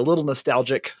made me a little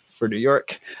nostalgic for New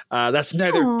York. That's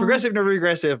neither progressive nor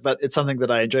regressive, but it's something that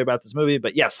I enjoy about this movie.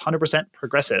 But yes, 100%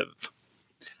 progressive.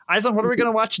 Aislinn, what are we going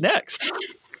to watch next?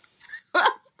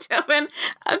 Tobin,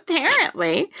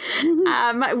 apparently,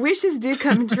 wishes do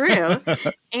come true.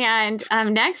 And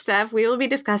next up, we will be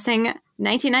discussing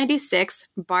 1996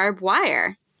 Barbed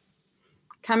Wire,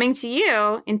 coming to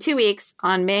you in 2 weeks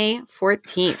on May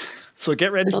 14th. So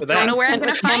get ready for that. I don't know where I'm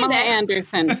going to find Pamela it.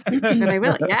 Anderson. But I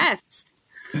will, yes.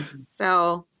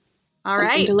 So, all Something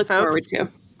right, to look folks, forward to.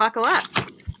 Buckle up.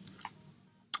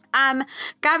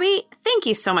 Gaaby, thank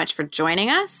you so much for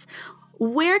joining us.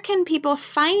 Where can people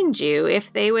find you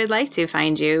if they would like to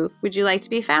find you? Would you like to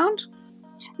be found?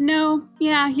 No.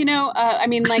 Yeah.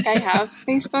 I have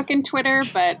Facebook and Twitter,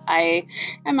 but I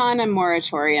am on a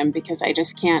moratorium because I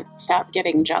just can't stop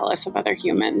getting jealous of other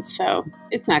humans. So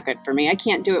it's not good for me. I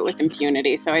can't do it with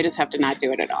impunity. So I just have to not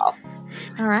do it at all.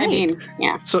 All right.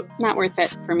 So not worth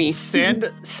it for me.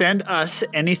 Send us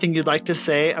anything you'd like to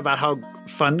say about how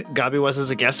fun Gaaby was as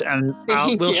a guest, and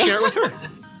we'll share it with her.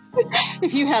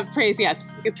 If you have praise, yes,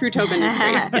 through Tobin is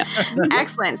great. Yeah.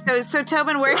 Excellent. So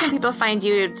Tobin, where can people find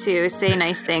you to say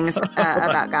nice things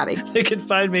about Gaaby? They can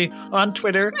find me on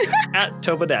Twitter at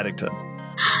Tobin Addington.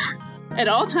 At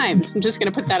all times. I'm just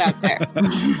going to put that out there.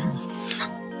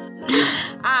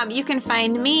 You can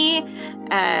find me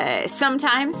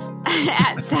sometimes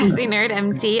at Sassy Nerd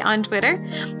MT on Twitter,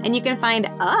 and you can find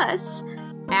us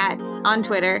on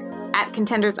Twitter at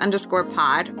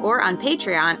contenders_pod or on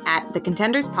Patreon at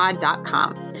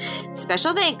thecontenderspod.com.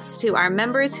 Special thanks to our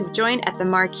members who've joined at the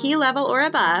marquee level or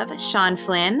above, Sean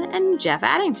Flynn and Jeff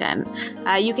Addington.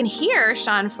 You can hear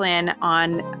Sean Flynn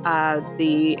on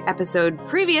the episode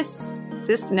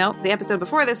the episode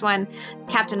before this one,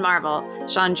 Captain Marvel.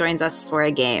 Sean joins us for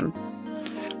a game.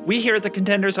 We here at The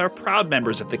Contenders are proud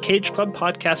members of the Cage Club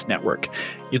Podcast Network.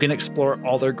 You can explore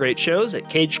all their great shows at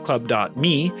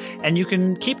cageclub.me, and you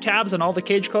can keep tabs on all the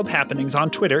Cage Club happenings on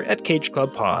Twitter at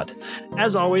CageClubPod.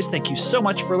 As always, thank you so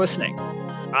much for listening.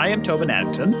 I am Tobin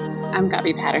Addington. I'm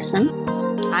Gaaby Patterson.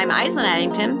 I'm Aislinn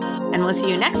Addington, and we'll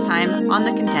see you next time on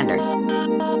The Contenders.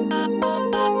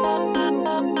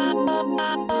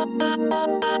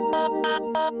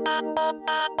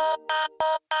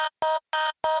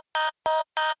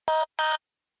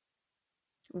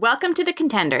 Welcome to The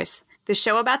Contenders, the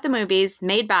show about the movies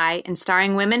made by and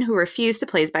starring women who refuse to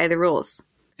play by the rules.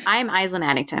 I'm Aislinn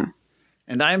Addington.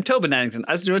 And I am Tobin Addington.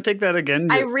 I was going to take that again.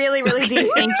 I really, really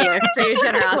do thank you for your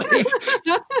generosity.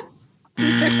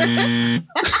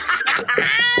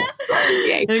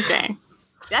 Okay.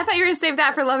 I thought you were going to save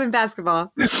that for Love and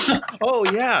Basketball. Oh,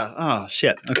 yeah. Oh,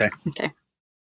 shit. Okay. Okay.